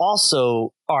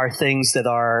 also are things that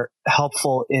are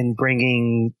helpful in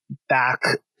bringing back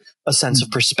a sense of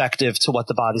perspective to what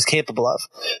the body's capable of.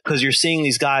 Because you're seeing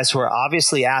these guys who are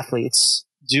obviously athletes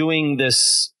doing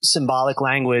this symbolic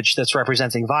language that's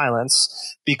representing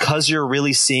violence because you're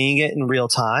really seeing it in real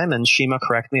time. And Shima,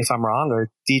 correct me if I'm wrong,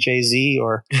 or DJ Z,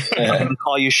 or I'm going to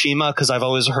call you Shima because I've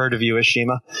always heard of you as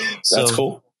Shima. So, that's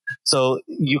cool. So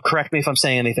you correct me if I'm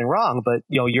saying anything wrong, but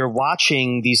you're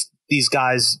watching these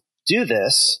guys do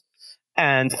this,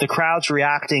 and the crowd's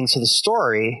reacting to the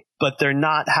story, but they're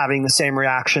not having the same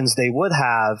reactions they would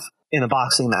have in a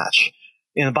boxing match.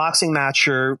 In a boxing match,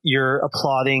 you're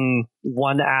applauding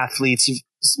one athlete's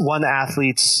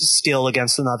skill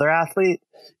against another athlete.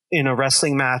 In a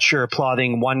wrestling match, you're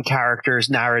applauding one character's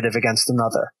narrative against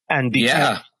another. And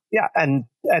and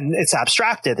it's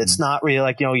abstracted. It's not really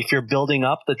like, if you're building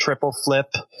up the triple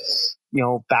flip,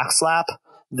 back slap,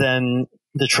 then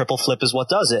the triple flip is what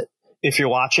does it. If you're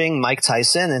watching Mike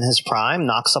Tyson in his prime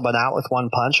knock someone out with one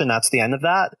punch and that's the end of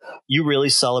that, you really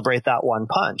celebrate that one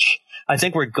punch. I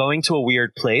think we're going to a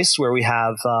weird place where we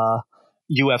have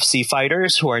UFC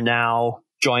fighters who are now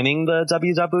joining the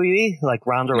WWE, like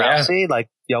Ronda Rousey,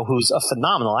 who's a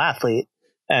phenomenal athlete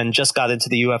and just got into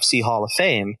the UFC Hall of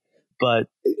Fame. But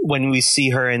when we see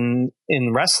her in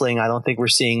wrestling, I don't think we're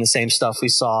seeing the same stuff we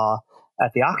saw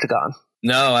at the Octagon.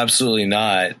 No, absolutely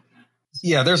not.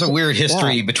 Yeah, there's a weird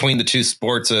history between the two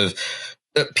sports of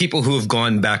people who have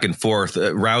gone back and forth.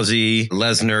 Rousey,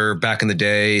 Lesnar back in the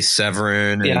day,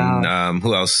 Severin, and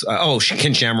who else?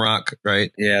 Ken Shamrock,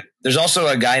 right? Yeah. There's also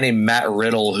a guy named Matt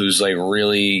Riddle who's like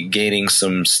really gaining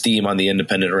some steam on the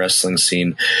independent wrestling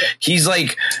scene. He's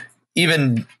like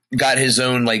even got his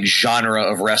own like genre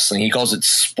of wrestling. He calls it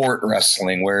sport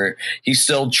wrestling, where he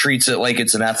still treats it like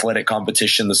it's an athletic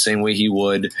competition the same way he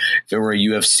would if it were a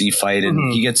UFC fight.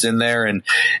 And he gets in there, and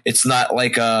it's not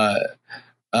like a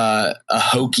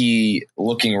hokey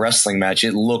looking wrestling match.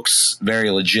 It looks very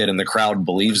legit, and the crowd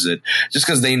believes it just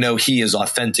because they know he is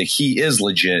authentic. He is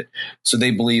legit. So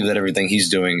they believe that everything he's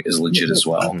doing is legit as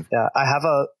well. Yeah. I have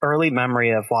a early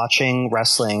memory of watching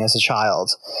wrestling as a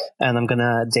child, and I'm going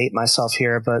to date myself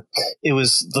here, but it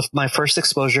was my first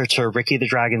exposure to Ricky the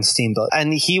Dragon Steamboat.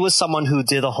 And he was someone who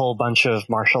did a whole bunch of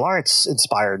martial arts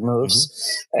inspired moves.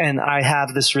 And I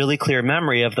have this really clear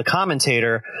memory of the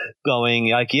commentator going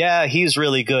like, yeah, he's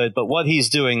really good, but what he's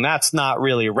doing, that's not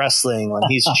really wrestling, when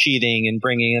he's cheating and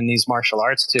bringing in these martial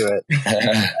arts to it.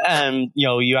 And,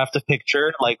 you have to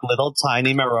picture like little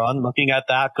tiny Meron looking at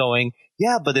that going,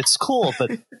 yeah, but it's cool,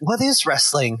 but what is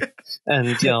wrestling?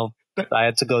 And, I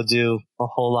had to go do a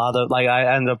whole lot of,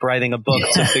 I ended up writing a book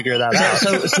to figure that out.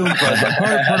 So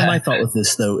part of my thought with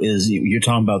this, though, is you're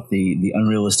talking about the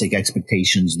unrealistic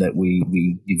expectations that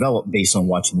we develop based on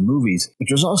watching the movies. But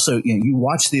there's also, you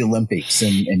watch the Olympics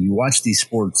and you watch these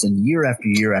sports, and year after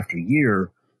year after year,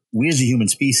 we as a human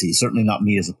species, certainly not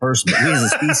me as a person, but we as a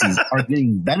species are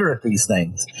getting better at these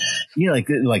things. Like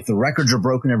the records are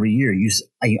broken every year.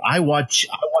 I watch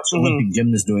Olympic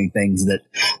gymnasts doing things that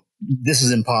this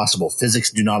is impossible.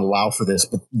 Physics do not allow for this,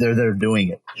 but they're doing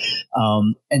it.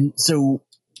 And so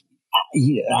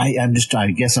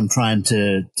I guess I'm trying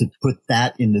to put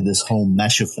that into this whole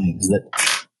mesh of things that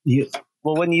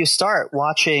well, when you start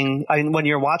watching, when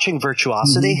you're watching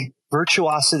Virtuosity,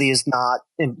 Virtuosity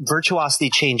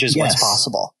changes what's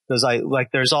possible. Because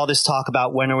there's all this talk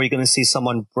about when are we going to see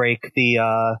someone break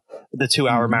the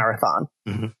 2-hour marathon.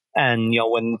 And,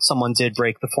 when someone did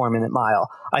break the 4-minute mile,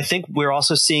 I think we're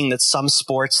also seeing that some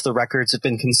sports, the records have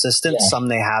been consistent, some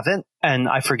they haven't. And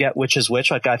I forget which is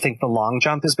which. I think the long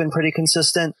jump has been pretty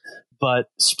consistent, but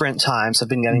sprint times have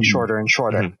been getting shorter and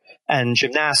shorter. And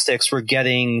gymnastics, we're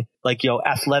getting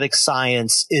athletic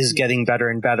science is getting better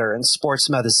and better, and sports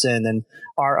medicine and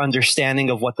our understanding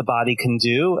of what the body can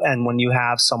do. And when you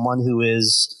have someone who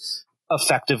is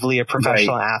effectively a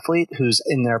professional athlete who's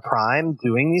in their prime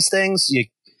doing these things,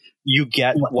 you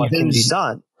get what can be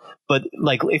done. But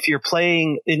if you're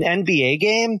playing an NBA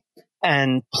game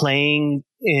and playing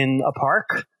in a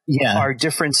park, our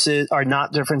differences are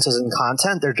not differences in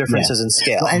content; they're differences in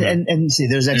scale. And see,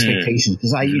 there's expectations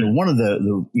because one of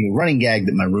the running gag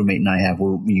that my roommate and I have,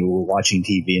 we're watching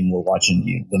TV and we're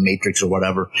watching The Matrix or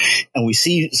whatever, and we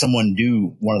see someone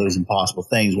do one of those impossible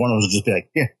things. One of us will just be like,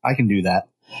 "Yeah, I can do that,"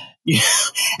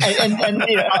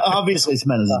 and obviously it's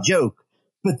meant as a joke.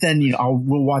 But then,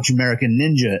 we'll watch American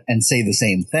Ninja and say the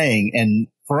same thing. And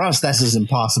for us, that's as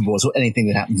impossible as anything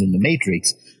that happens in The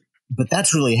Matrix. But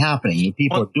that's really happening.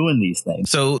 People are doing these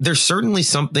things. So there's certainly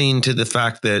something to the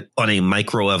fact that on a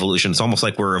micro evolution, it's almost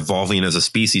like we're evolving as a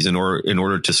species in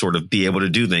order to sort of be able to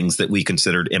do things that we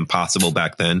considered impossible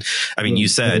back then. I mean, you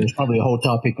said there's probably a whole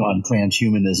topic on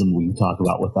transhumanism we can talk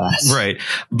about with that. Right.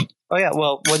 Oh, yeah.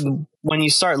 Well, when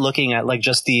you start looking at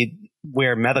just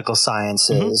where medical science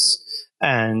is,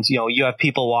 and, you have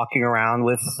people walking around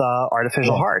with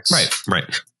artificial hearts.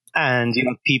 Right. And,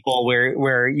 people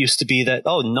where it used to be that,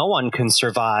 no one can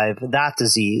survive that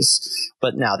disease,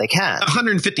 but now they can.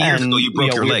 150 years ago, you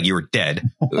broke your leg, you were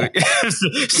dead.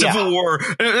 Civil War.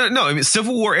 No, I mean,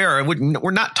 Civil War era.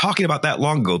 We're not talking about that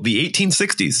long ago. The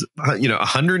 1860s,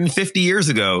 150 years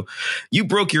ago, you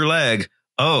broke your leg.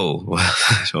 Oh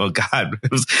God,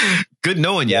 it was good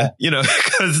knowing you,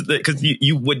 because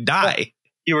you would die.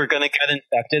 You were going to get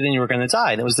infected and you were going to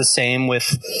die. And it was the same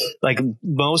with I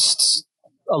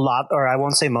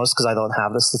won't say most because I don't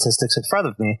have the statistics in front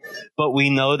of me, but we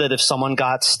know that if someone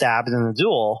got stabbed in a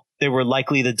duel, they were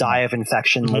likely to die of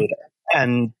infection later.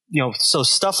 And, so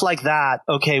stuff like that,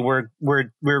 okay, we're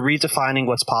redefining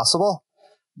what's possible,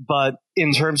 but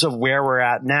in terms of where we're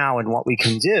at now and what we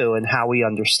can do and how we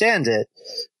understand it,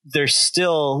 there's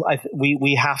still,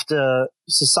 we have to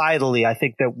societally, I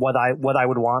think that what I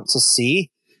would want to see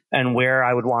and where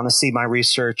I would want to see my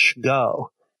research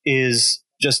go is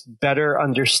just better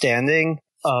understanding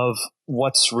of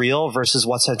what's real versus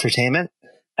what's entertainment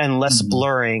and less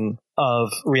blurring of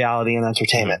reality and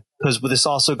entertainment. Because this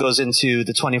also goes into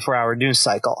the 24-hour news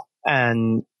cycle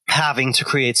and having to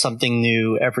create something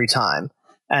new every time.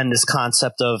 And this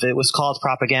concept of it was called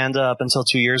propaganda up until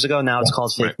 2 years ago. Now it's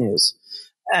called fake news.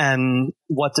 And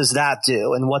what does that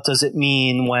do? And what does it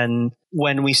mean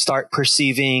when we start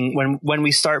perceiving, when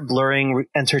we start blurring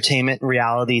entertainment and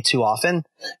reality too often,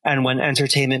 and when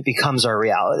entertainment becomes our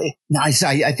reality? No,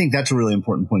 I think that's a really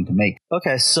important point to make.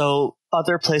 Okay, so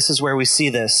other places where we see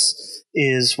this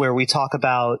is where we talk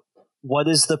about what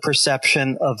is the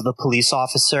perception of the police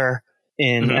officer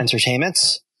in entertainment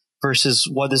versus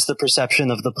what is the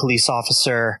perception of the police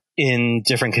officer in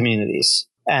different communities.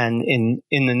 And in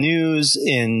the news,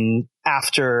 in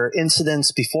after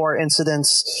incidents, before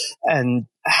incidents, and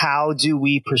how do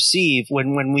we perceive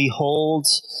when we hold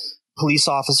police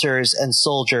officers and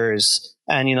soldiers,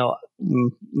 and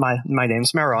my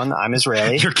name's Meron, I'm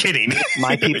Israeli. You're kidding.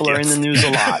 My people are in the news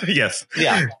a lot. Yes.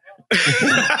 Yeah.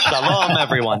 Shalom,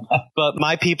 everyone. But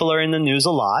my people are in the news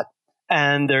a lot.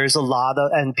 And there's a lot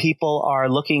of, and people are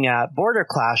looking at border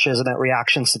clashes and at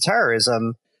reactions to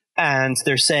terrorism. And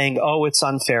they're saying, oh, it's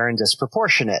unfair and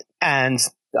disproportionate. And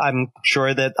I'm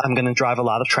sure that I'm going to drive a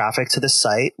lot of traffic to this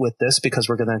site with this because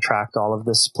we're going to attract all of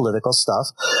this political stuff.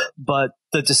 But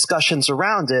the discussions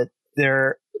around it,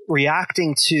 they're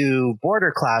reacting to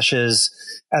border clashes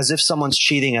as if someone's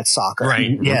cheating at soccer.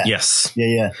 Right. Yeah. Yes.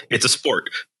 Yeah. It's a sport.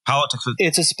 Politics.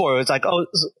 It's a sport. It's like, oh,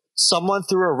 someone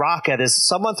threw a rock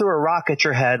at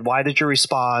your head. Why did you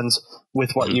respond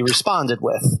with what you responded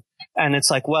with? And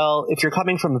it's like, well, if you're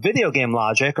coming from a video game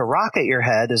logic, a rock at your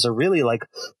head is a really like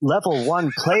level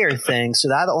 1 player thing. So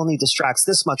that only distracts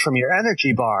this much from your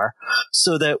energy bar,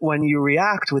 so that when you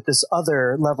react with this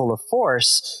other level of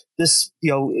force, this,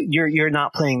 you're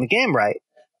not playing the game right.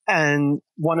 And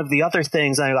one of the other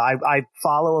things, I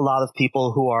follow a lot of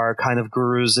people who are kind of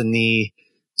gurus in the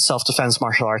self-defense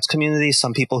martial arts community.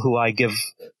 Some people who I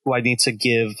need to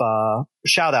give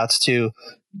shout outs to,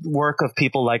 work of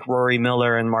people like Rory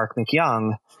Miller and Mark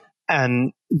McYoung.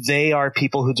 And they are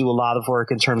people who do a lot of work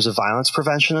in terms of violence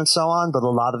prevention and so on. But a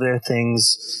lot of their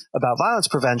things about violence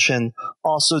prevention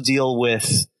also deal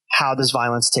with how does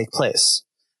violence take place.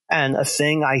 And a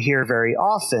thing I hear very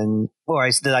often,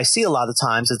 that I see a lot of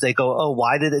times, is they go, oh,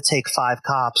 why did it take 5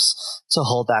 cops to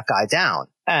hold that guy down?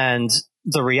 And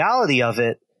the reality of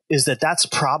it is that that's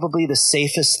probably the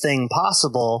safest thing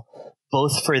possible,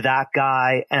 both for that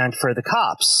guy and for the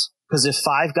cops. Because if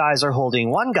 5 guys are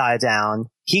holding one guy down,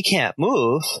 he can't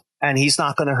move, and he's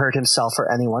not going to hurt himself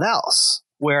or anyone else.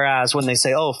 Whereas when they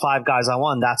say, oh, 5 guys on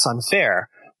one, that's unfair.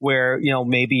 Where,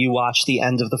 maybe you watch the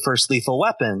end of the first Lethal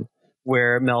Weapon,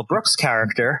 where Mel Brooks'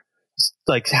 character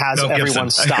has Mel everyone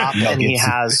Gibson. stop, Mel and he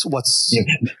Gibson. has what's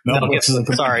Mel Gibson.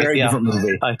 Sorry, very different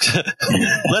movie.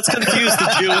 Let's confuse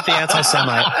the Jew with the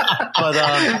anti-Semite. But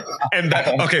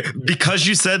okay, because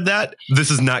you said that,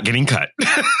 this is not getting cut.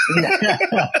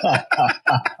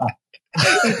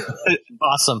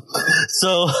 Awesome.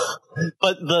 So,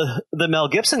 but the Mel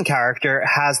Gibson character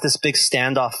has this big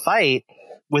standoff fight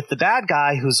with the bad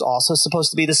guy, who's also supposed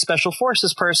to be the special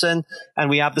forces person. And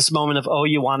we have this moment of, oh,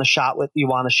 you want a shot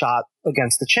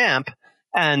against the champ.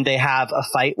 And they have a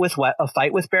fight with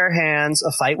bare hands,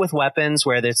 a fight with weapons,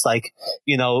 where it's like,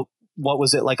 what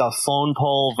was it, like a phone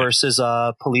pole versus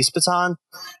a police baton?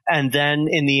 And then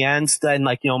in the end,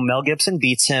 Mel Gibson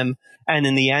beats him. And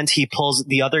in the end, he pulls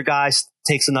the other guy,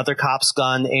 takes another cop's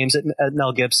gun, aims at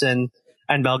Mel Gibson,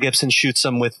 and Mel Gibson shoots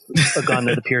him with a gun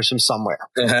that appears from somewhere.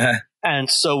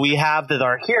 And so we have that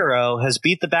our hero has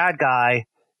beat the bad guy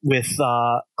with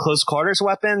close quarters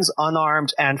weapons,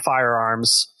 unarmed, and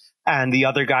firearms. And the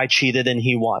other guy cheated and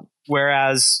he won.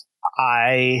 Whereas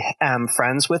I am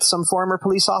friends with some former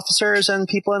police officers and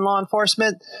people in law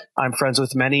enforcement. I'm friends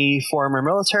with many former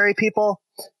military people.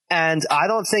 And I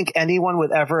don't think anyone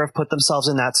would ever have put themselves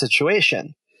in that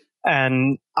situation.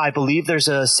 And I believe there's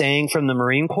a saying from the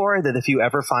Marine Corps that if you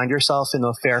ever find yourself in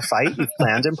a fair fight, you've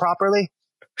planned improperly.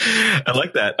 I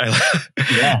like that. I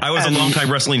was a long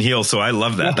time wrestling heel, so I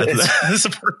love that. That's a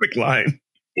perfect line.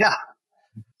 Yeah.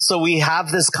 So we have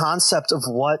this concept of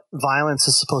what violence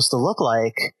is supposed to look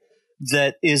like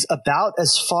that is about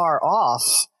as far off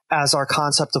as our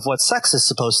concept of what sex is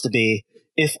supposed to be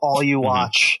if all you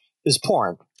watch is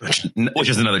porn. Which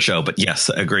is another show, but yes,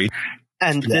 agreed.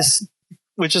 And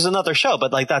which is another show,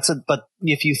 but but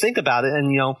if you think about it,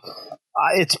 and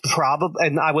it's probably,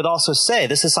 and I would also say,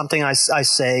 this is something I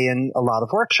say in a lot of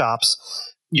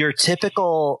workshops, your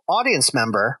typical audience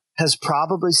member has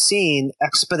probably seen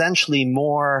exponentially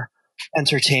more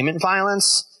entertainment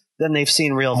violence than they've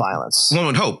seen real violence. One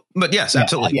would hope, but yes,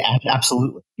 absolutely. Yeah,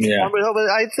 absolutely. Yeah.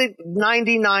 I think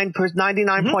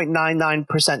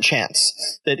 99.99%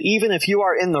 chance that even if you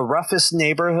are in the roughest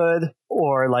neighborhood,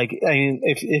 or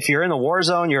if you're in a war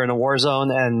zone, you're in a war zone,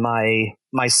 and my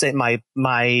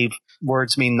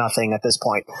words mean nothing at this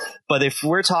point. But if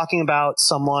we're talking about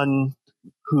someone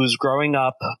who's growing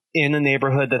up in a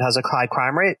neighborhood that has a high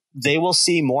crime rate, they will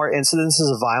see more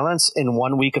incidences of violence in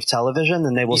 1 week of television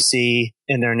than they will see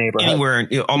in their neighborhood.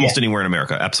 Almost anywhere in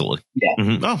America. Absolutely. Yeah.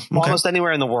 Mm-hmm. Oh, okay. Almost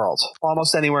anywhere in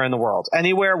the world.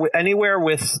 Anywhere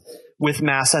with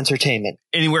mass entertainment.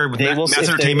 Anywhere with mass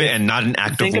entertainment and not an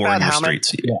active war in your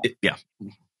streets.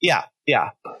 Yeah.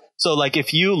 So like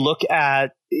if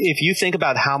you think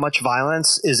about how much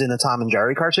violence is in a Tom and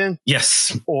Jerry cartoon.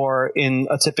 Yes. Or in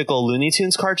a typical Looney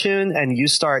Tunes cartoon, and you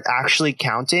start actually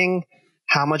counting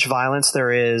how much violence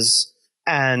there is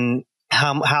and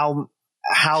how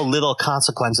little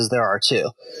consequences there are too.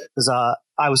 Because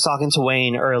I was talking to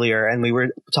Wayne earlier and we were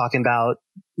talking about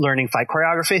learning fight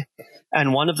choreography.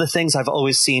 And one of the things I've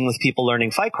always seen with people learning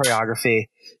fight choreography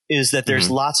is that there's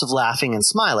lots of laughing and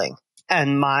smiling.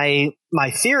 And my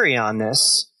theory on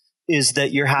this is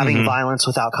that you're having violence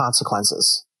without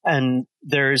consequences. And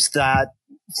there's that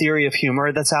theory of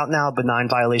humor that's out now, benign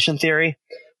violation theory,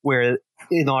 where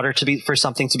in order for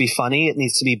something to be funny, it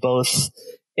needs to be both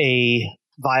a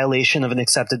violation of an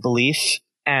accepted belief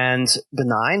and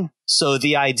benign. So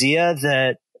the idea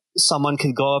that someone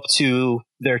could go up to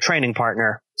their training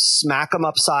partner, smack them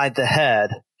upside the head,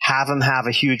 have them have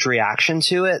a huge reaction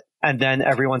to it, and then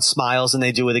everyone smiles and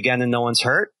they do it again and no one's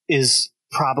hurt, is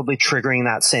probably triggering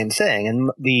that same thing.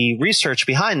 And the research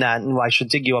behind that, and I should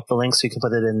dig you up the link so you can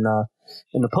put it in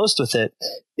the post with it,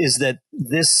 is that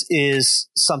this is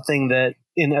something that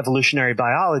in evolutionary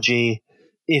biology,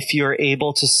 if you're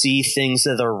able to see things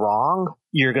that are wrong,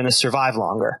 you're going to survive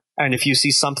longer. And if you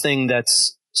see something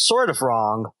that's sort of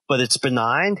wrong, but it's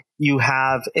benign, you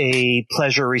have a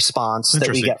pleasure response that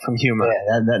we get from humor.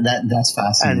 Yeah, that's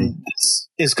fascinating. And this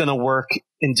is going to work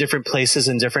in different places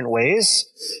in different ways,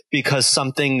 because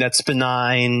something that's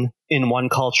benign in one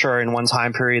culture in one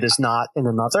time period is not in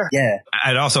another. Yeah.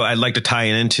 I'd like to tie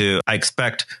it into, I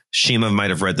expect Shima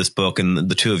might have read this book and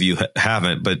the two of you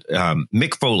haven't, but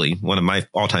Mick Foley, one of my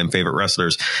all-time favorite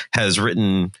wrestlers,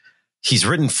 he's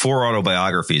written 4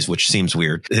 autobiographies, which seems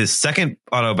weird. His second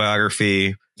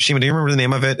autobiography, Shima, do you remember the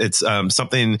name of it? It's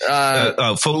something.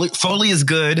 Foley is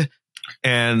good,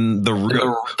 and the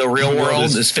real world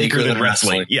is faker than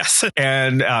wrestling. Yes,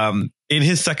 and in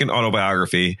his second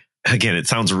autobiography, again, it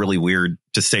sounds really weird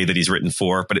to say that he's written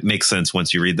 4, but it makes sense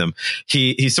once you read them.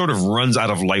 He sort of runs out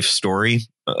of life story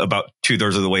about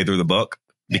 2/3 of the way through the book.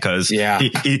 Because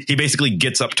he basically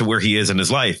gets up to where he is in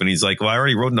his life. And he's like, well, I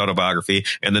already wrote an autobiography.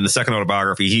 And then the second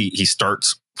autobiography, he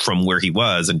starts from where he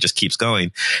was and just keeps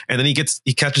going. And then he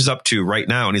catches up to right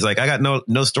now. And he's like, I got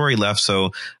no story left.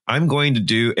 So I'm going to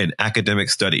do an academic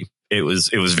study. It was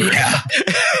very,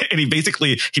 and he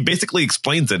basically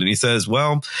explains it. And he says,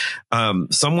 well,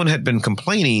 someone had been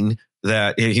complaining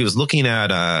that he was looking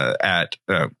at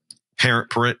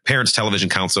Parents Television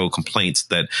Council complaints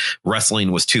that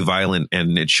wrestling was too violent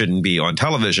and it shouldn't be on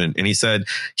television. And he said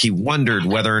he wondered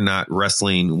whether or not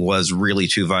wrestling was really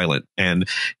too violent. And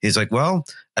he's like, well,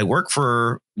 I work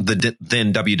for the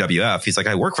then WWF. He's like,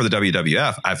 I work for the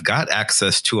WWF. I've got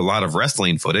access to a lot of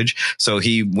wrestling footage. So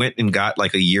he went and got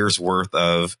like a year's worth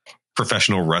of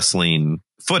professional wrestling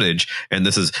footage. And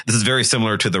this is very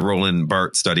similar to the Roland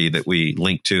Barthes study that we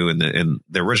linked to in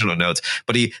the original notes.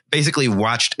 But he basically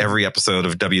watched every episode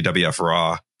of WWF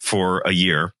Raw for a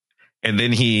year. And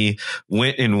then he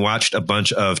went and watched a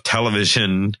bunch of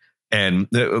television and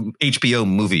HBO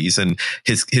movies. And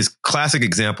his classic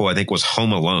example, I think, was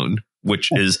Home Alone,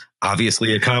 which is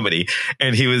obviously a comedy.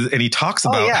 And he talks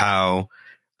about how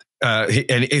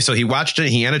so he watched it,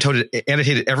 he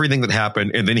annotated everything that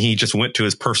happened, and then he just went to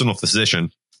his personal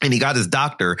physician and he got his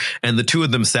doctor, and the two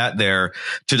of them sat there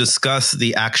to discuss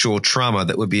the actual trauma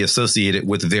that would be associated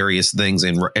with various things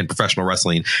in professional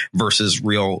wrestling versus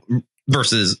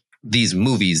these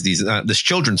movies, this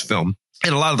children's film.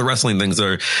 And a lot of the wrestling things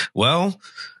are, well,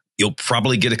 you'll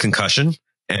probably get a concussion.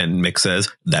 And Mick says,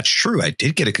 that's true. I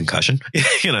did get a concussion.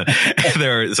 There's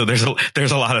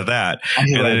a lot of that.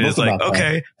 And then it's like,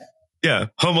 okay, yeah,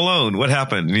 Home Alone. What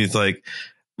happened? And he's like,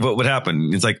 what happened?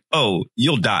 And he's like, oh,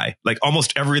 you'll die. Like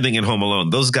almost everything in Home Alone.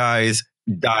 Those guys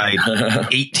died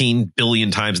 18 billion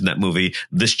times in that movie.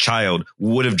 This child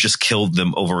would have just killed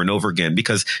them over and over again,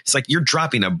 because it's like you're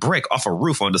dropping a brick off a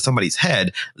roof onto somebody's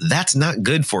head. That's not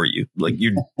good for you. Like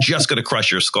you're just going to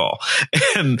crush your skull.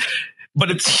 But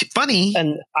it's funny.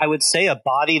 And I would say a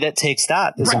body that takes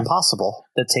that is impossible.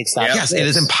 That takes that. Yes, it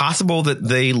is impossible that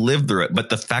they lived through it. But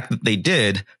the fact that they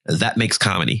did, that makes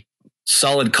comedy.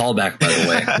 Solid callback, by the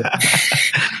way.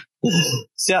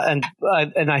 Yeah,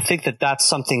 and I think that that's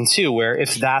something too, where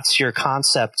if that's your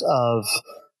concept of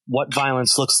what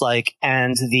violence looks like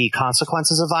and the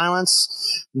consequences of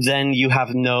violence, then you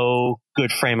have no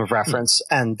good frame of reference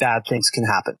and bad things can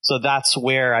happen. So that's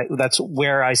where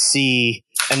I see,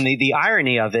 and the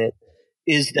irony of it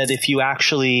is that if you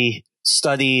actually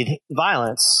studied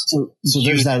violence, so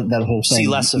there's that whole thing. See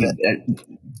less of it.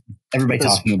 Everybody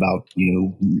talking about,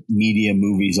 media,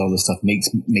 movies, all this stuff makes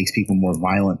people more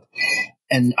violent.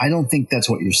 And I don't think that's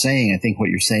what you're saying. I think what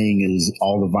you're saying is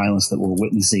all the violence that we're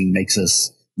witnessing makes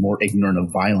us more ignorant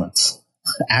of violence,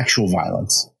 actual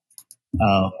violence.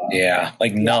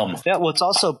 Like numb. Yeah, well, it's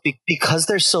also because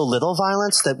there's so little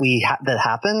violence that that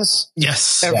happens.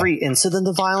 Yes, every incident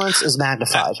of violence is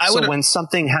magnified. So when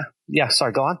something,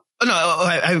 sorry, go on.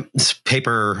 No, this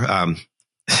paper.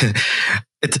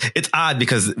 It's odd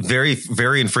because very,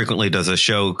 very infrequently does a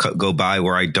show go by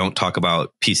where I don't talk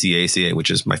about PCACA,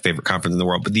 which is my favorite conference in the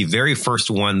world. But the very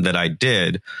first one that I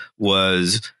did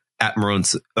was at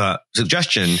Marone's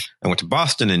suggestion. I went to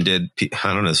Boston and did,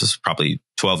 I don't know, this was probably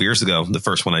 12 years ago, the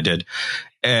first one I did.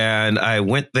 And I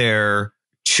went there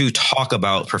to talk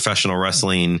about professional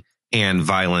wrestling and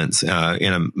violence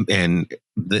and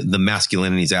the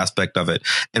masculinities aspect of it.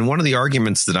 And one of the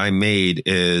arguments that I made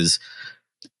is,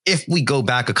 if we go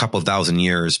back a couple of thousand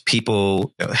years,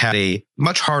 people had a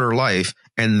much harder life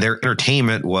and their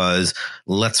entertainment was,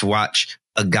 let's watch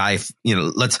a guy,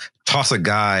 let's toss a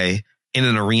guy in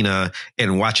an arena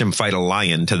and watch him fight a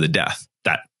lion to the death.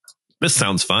 This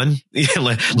sounds fun.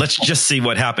 Let's just see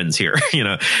what happens here.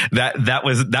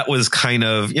 That was kind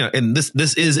of, and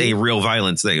this is a real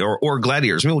violence thing, or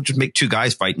gladiators. We'll just make two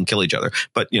guys fight and kill each other.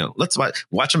 But, let's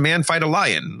watch a man fight a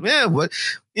lion. Yeah.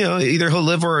 Either he'll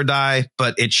live or die,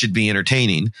 but it should be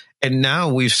entertaining. And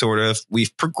now we've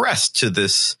progressed to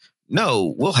this.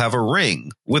 No, we'll have a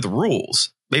ring with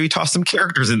rules. Maybe toss some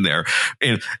characters in there.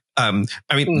 And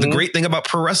the great thing about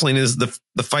pro wrestling is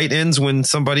the fight ends when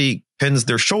somebody pins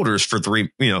their shoulders for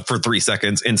 3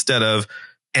 seconds instead of,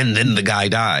 and then the guy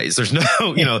dies. There's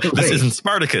no, this isn't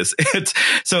Spartacus.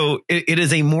 It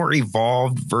is a more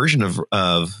evolved version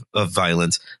of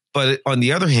violence. But on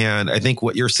the other hand, I think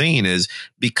what you're saying is,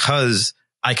 because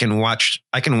I can watch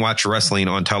wrestling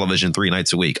on television 3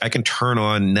 nights a week. I can turn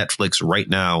on Netflix right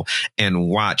now and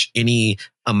watch any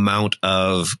amount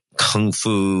of kung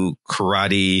fu,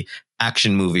 karate,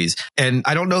 action movies. And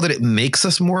I don't know that it makes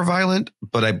us more violent,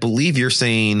 but I believe you're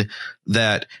saying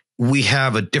that we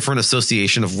have a different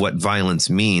association of what violence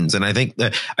means. And I think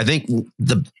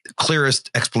the clearest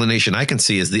explanation I can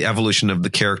see is the evolution of the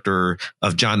character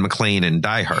of John McClane in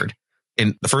Die Hard.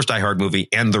 In the first Die Hard movie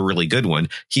and the really good one,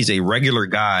 he's a regular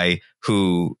guy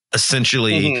who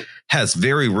essentially has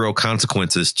very real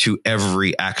consequences to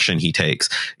every action he takes.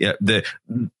 Yeah,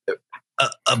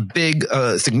 a big,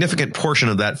 significant portion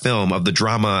of that film, of the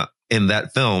drama in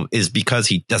that film, is because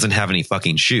he doesn't have any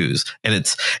fucking shoes, and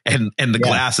the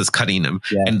glass is cutting him,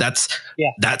 and that's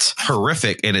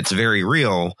horrific, and it's very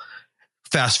real.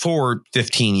 Fast forward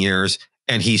 15 years,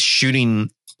 and he's shooting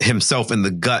himself in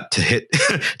the gut to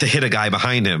hit a guy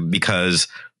behind him, because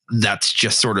that's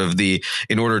just sort of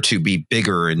in order to be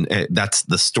bigger. And that's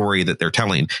the story that they're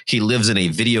telling. He lives in a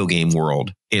video game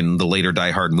world in the later Die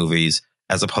Hard movies,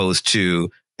 as opposed to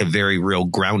a very real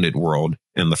grounded world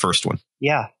in the first one.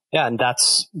 Yeah. Yeah. And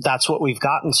that's what we've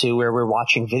gotten to, where we're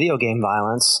watching video game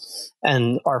violence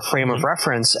and our frame of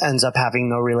reference ends up having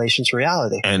no relation to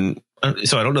reality. And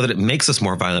so I don't know that it makes us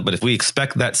more violent, but if we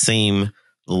expect that same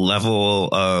level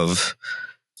of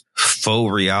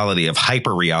faux reality, of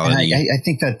hyper reality, I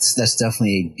think that's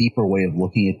definitely a deeper way of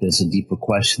looking at this, a deeper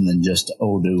question than just,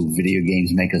 do video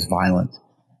games make us violent?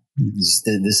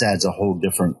 This adds a whole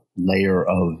different layer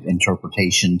of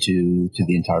interpretation to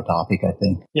the entire topic, I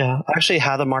think. Yeah, I actually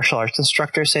had a martial arts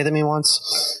instructor say to me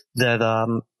once that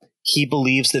he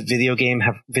believes that video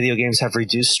games have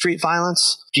reduced street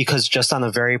violence because, just on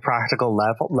a very practical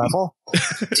level,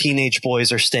 teenage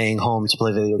boys are staying home to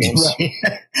play video games. Right.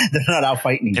 They're not out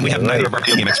fighting each other. And we have neither of our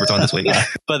video game experts on this week.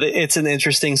 But it's an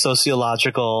interesting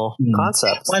sociological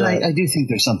concept. Well, I do think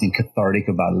there's something cathartic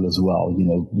about it as well.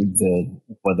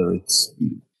 Whether it's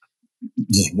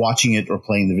just watching it or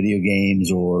playing the video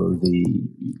games, or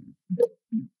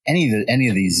any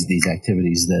of these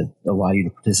activities that allow you to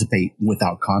participate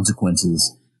without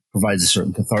consequences provides a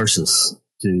certain catharsis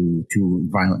to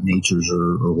violent natures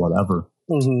or whatever.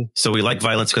 Mm-hmm. So we like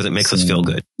violence because it makes us feel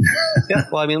good. Yeah.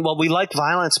 Well, we like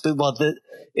violence, but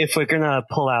if we're going to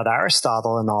pull out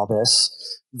Aristotle and all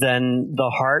this, then the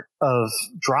heart of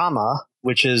drama,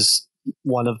 which is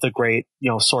one of the great,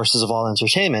 sources of all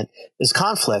entertainment, is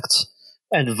conflict.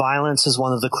 And violence is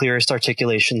one of the clearest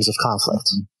articulations of conflict.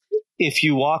 Mm-hmm. if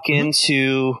you walk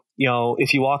into,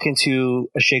 if you walk into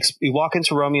you walk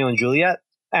into Romeo and Juliet,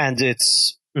 and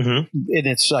it's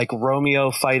like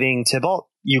Romeo fighting Tybalt,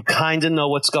 you kind of know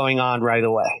what's going on right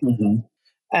away. Mm-hmm.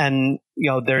 And,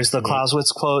 there's the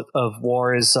Clausewitz quote of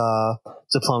war is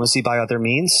diplomacy by other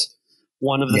means.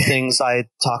 One of the things I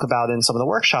talk about in some of the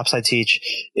workshops I teach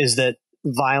is that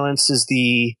violence is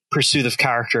the pursuit of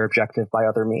character objective by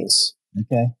other means.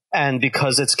 Okay. And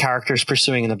because it's characters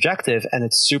pursuing an objective and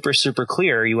it's super, super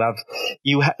clear, you have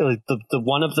the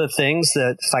one of the things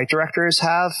that fight directors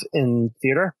have in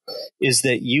theater is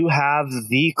that you have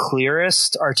the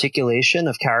clearest articulation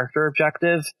of character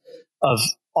objective of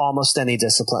almost any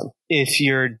discipline. If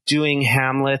you're doing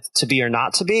Hamlet to be or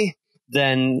not to be,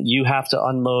 then you have to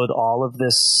unload all of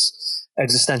this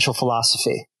existential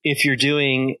philosophy. If you're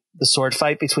doing the sword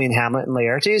fight between Hamlet and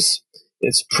Laertes,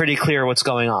 it's pretty clear what's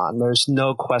going on. There's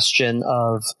no question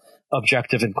of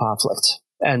objective and conflict.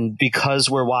 And because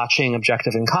we're watching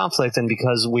objective and conflict, and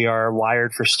because we are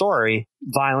wired for story,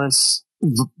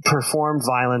 performed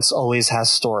violence always has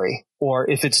story. Or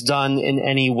if it's done in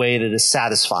any way that is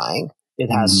satisfying, it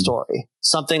has story.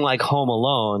 Something like Home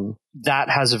Alone, that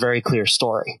has a very clear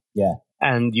story. Yeah.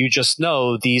 And you just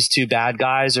know these two bad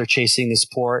guys are chasing this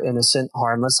poor, innocent,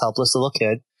 harmless, helpless little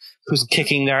kid who's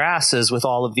kicking their asses with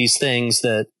all of these things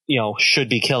that, should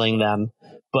be killing them.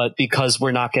 But because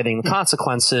we're not getting the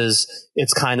consequences,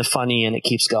 it's kind of funny and it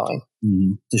keeps going.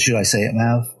 Mm-hmm. So should I say it,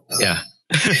 Mav? Yeah.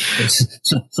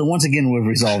 So once again, we've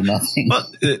resolved nothing. Well,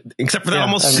 except for that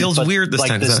almost feels weird this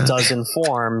time. This does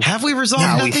inform have we resolved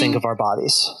how nothing? we think of our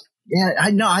bodies. Yeah,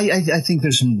 I think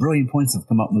there's some brilliant points that have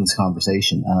come up with this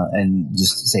conversation, and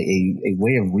just to say a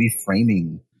way of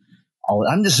reframing all.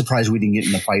 I'm just surprised we didn't get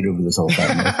in a fight over this whole thing.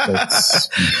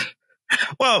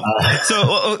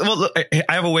 I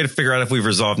have a way to figure out if we've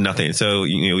resolved nothing. So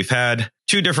we've had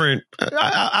two different.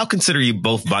 I'll consider you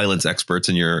both violence experts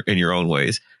in your own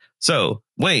ways. So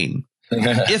Wayne,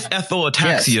 if Ethel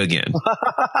attacks you again,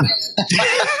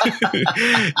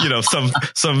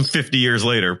 some 50 years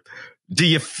later, do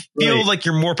you feel like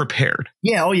you're more prepared?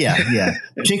 Yeah. Oh, yeah.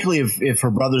 Particularly if her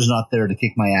brother's not there to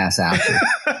kick my ass after.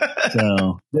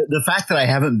 So the fact that I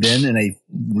haven't been in a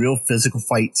real physical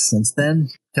fight since then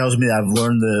tells me that I've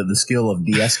learned the skill of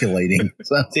de-escalating.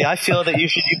 So. See, I feel that you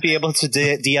should be able to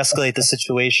de-escalate the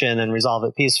situation and resolve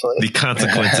it peacefully. The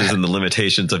consequences and the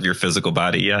limitations of your physical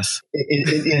body, yes.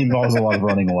 It involves a lot of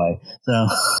running away.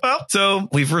 So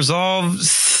we've resolved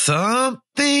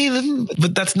something,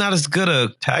 but that's not as good a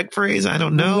tag phrase. I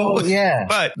don't know. Well, yeah.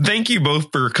 But thank you both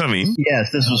for coming.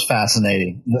 Yes, this was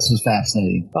fascinating.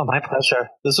 Oh, my pleasure.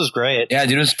 This was great. Yeah,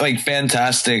 dude, it was like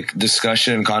fantastic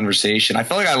discussion and conversation. I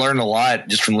felt like I learned a lot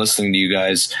just from listening to you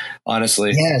guys,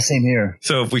 honestly. Yeah, same here.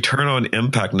 So if we turn on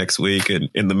Impact next week and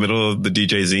in the middle of the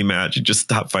DJZ match, you just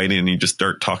stop fighting and you just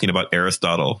start talking about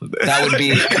Aristotle. That would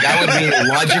be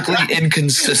logically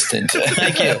inconsistent.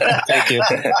 Thank you.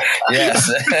 Yes.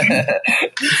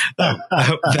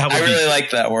 I really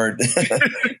like that word.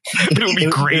 It would be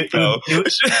great, though.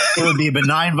 It would be a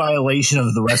benign violation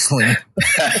of the wrestling.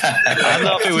 I don't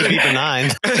know if it would be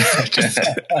benign.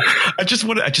 I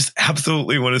just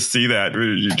absolutely want to see that.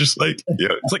 You're just like,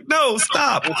 it's like, no,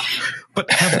 stop. But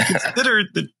have you considered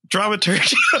the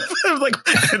dramaturgy? Like,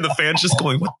 and the fans just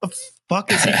going, what the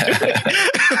fuck is he doing?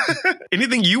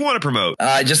 Anything you want to promote?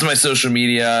 Just my social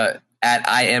media. At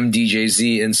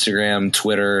IamDJZ, Instagram,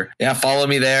 Twitter. Yeah, follow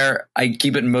me there. I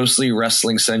keep it mostly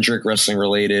wrestling centric, wrestling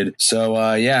related. So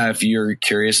if you're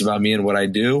curious about me and what I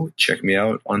do, check me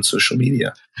out on social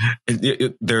media.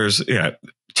 There's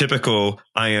typical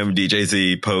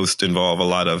IamDJZ post involve a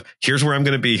lot of here's where I'm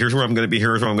going to be, here's where I'm going to be,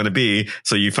 here's where I'm going to be.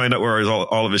 So you find out where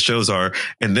all of his shows are,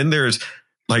 and then there's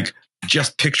like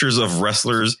just pictures of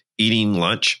wrestlers eating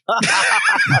lunch.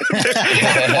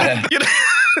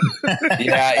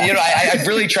 I've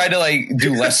really tried to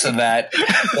do less of that.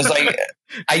 It's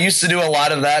I used to do a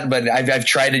lot of that, but I've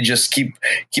tried to just keep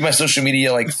my social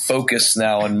media focused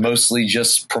now and mostly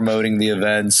just promoting the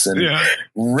events and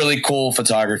really cool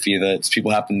photography that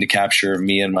people happen to capture of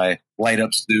me in my light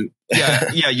up suit.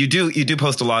 Yeah, you do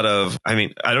post a lot of. I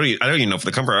mean, I don't even know if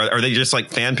they come from. Are they just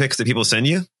fan pics that people send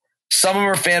you? Some of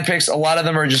them are fan pics. A lot of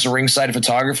them are just ringside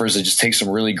photographers that just take some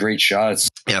really great shots.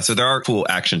 Yeah, so there are cool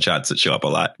action shots that show up a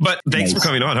lot. But thanks for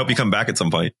coming on. Hope you come back at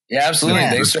some point. Yeah, absolutely.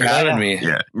 Thanks for having me.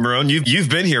 Yeah, Marone, you've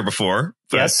been here before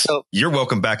Yes, so you're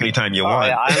welcome back anytime you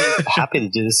want. I'm happy to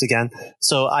do this again.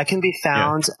 So I can be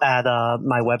found at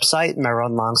my website,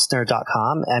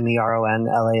 meronlangsner.com,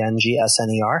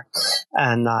 MERONLANGSNER.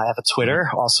 And I have a Twitter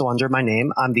also under my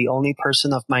name. I'm the only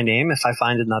person of my name. If I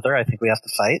find another, I think we have to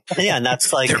fight. Yeah, and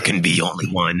that's like... There can be only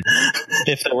one.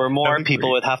 If there were more,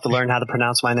 people would have to learn how to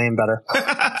pronounce my name better.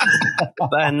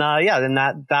 And then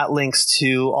that links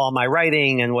to all my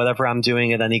writing and whatever I'm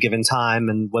doing at any given time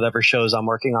and whatever shows I'm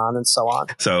working on and so on.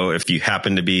 So if you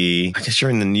happen to be, I guess you're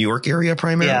in the New York area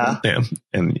primarily,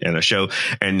 and a show,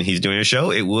 and he's doing a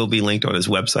show, it will be linked on his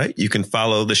website. You can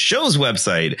follow the show's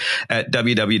website at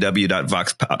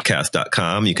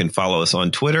www.voxpopcast.com. You can follow us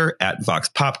on Twitter at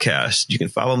VoxPopcast. You can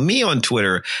follow me on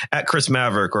Twitter at Chris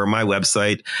Maverick, or my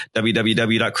website,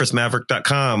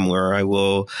 www.chrismaverick.com, where I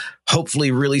will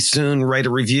hopefully really soon write a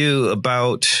review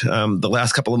about the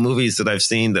last couple of movies that I've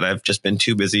seen that I've just been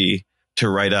too busy to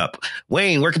write up.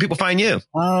 Wayne, where can people find you?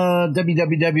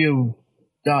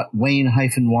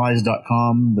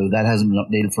 www.wayne-wise.com, though that hasn't been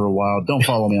updated for a while. Don't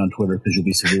follow me on Twitter because you'll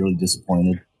be severely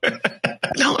disappointed.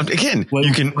 No, again,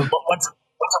 you can...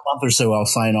 Once a month or so, I'll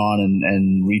sign on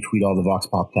and retweet all the Vox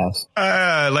Popcasts.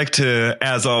 I'd like to,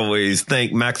 as always,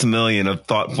 thank Maximilian of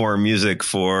Thoughtform Music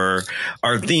for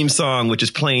our theme song, which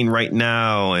is playing right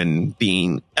now and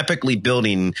being epically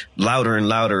building louder and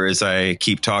louder as I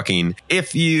keep talking.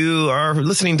 If you are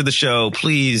listening to the show,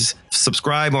 please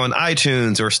subscribe on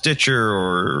iTunes or Stitcher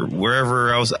or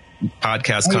wherever else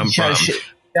podcasts come from.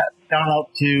 Shout out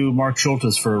to Mark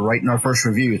Schultes for writing our first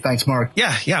review. Thanks, Mark.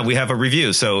 Yeah, we have a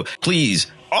review. So please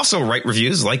also write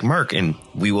reviews like Mark, and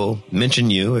we will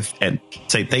mention you and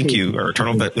say thank you. Our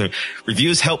eternal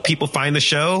reviews help people find the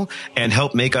show and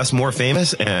help make us more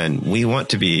famous. And we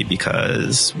want to be,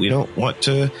 because we don't want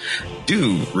to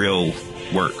do real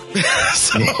work.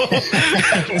 So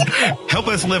help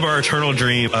us live our eternal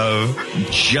dream of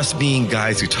just being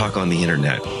guys who talk on the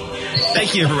internet.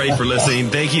 Thank you, everybody, for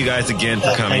listening. Thank you guys again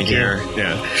for coming here.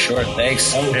 Yeah, sure.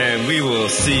 Thanks. And we will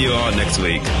see you all next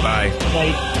week. Bye.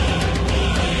 Bye.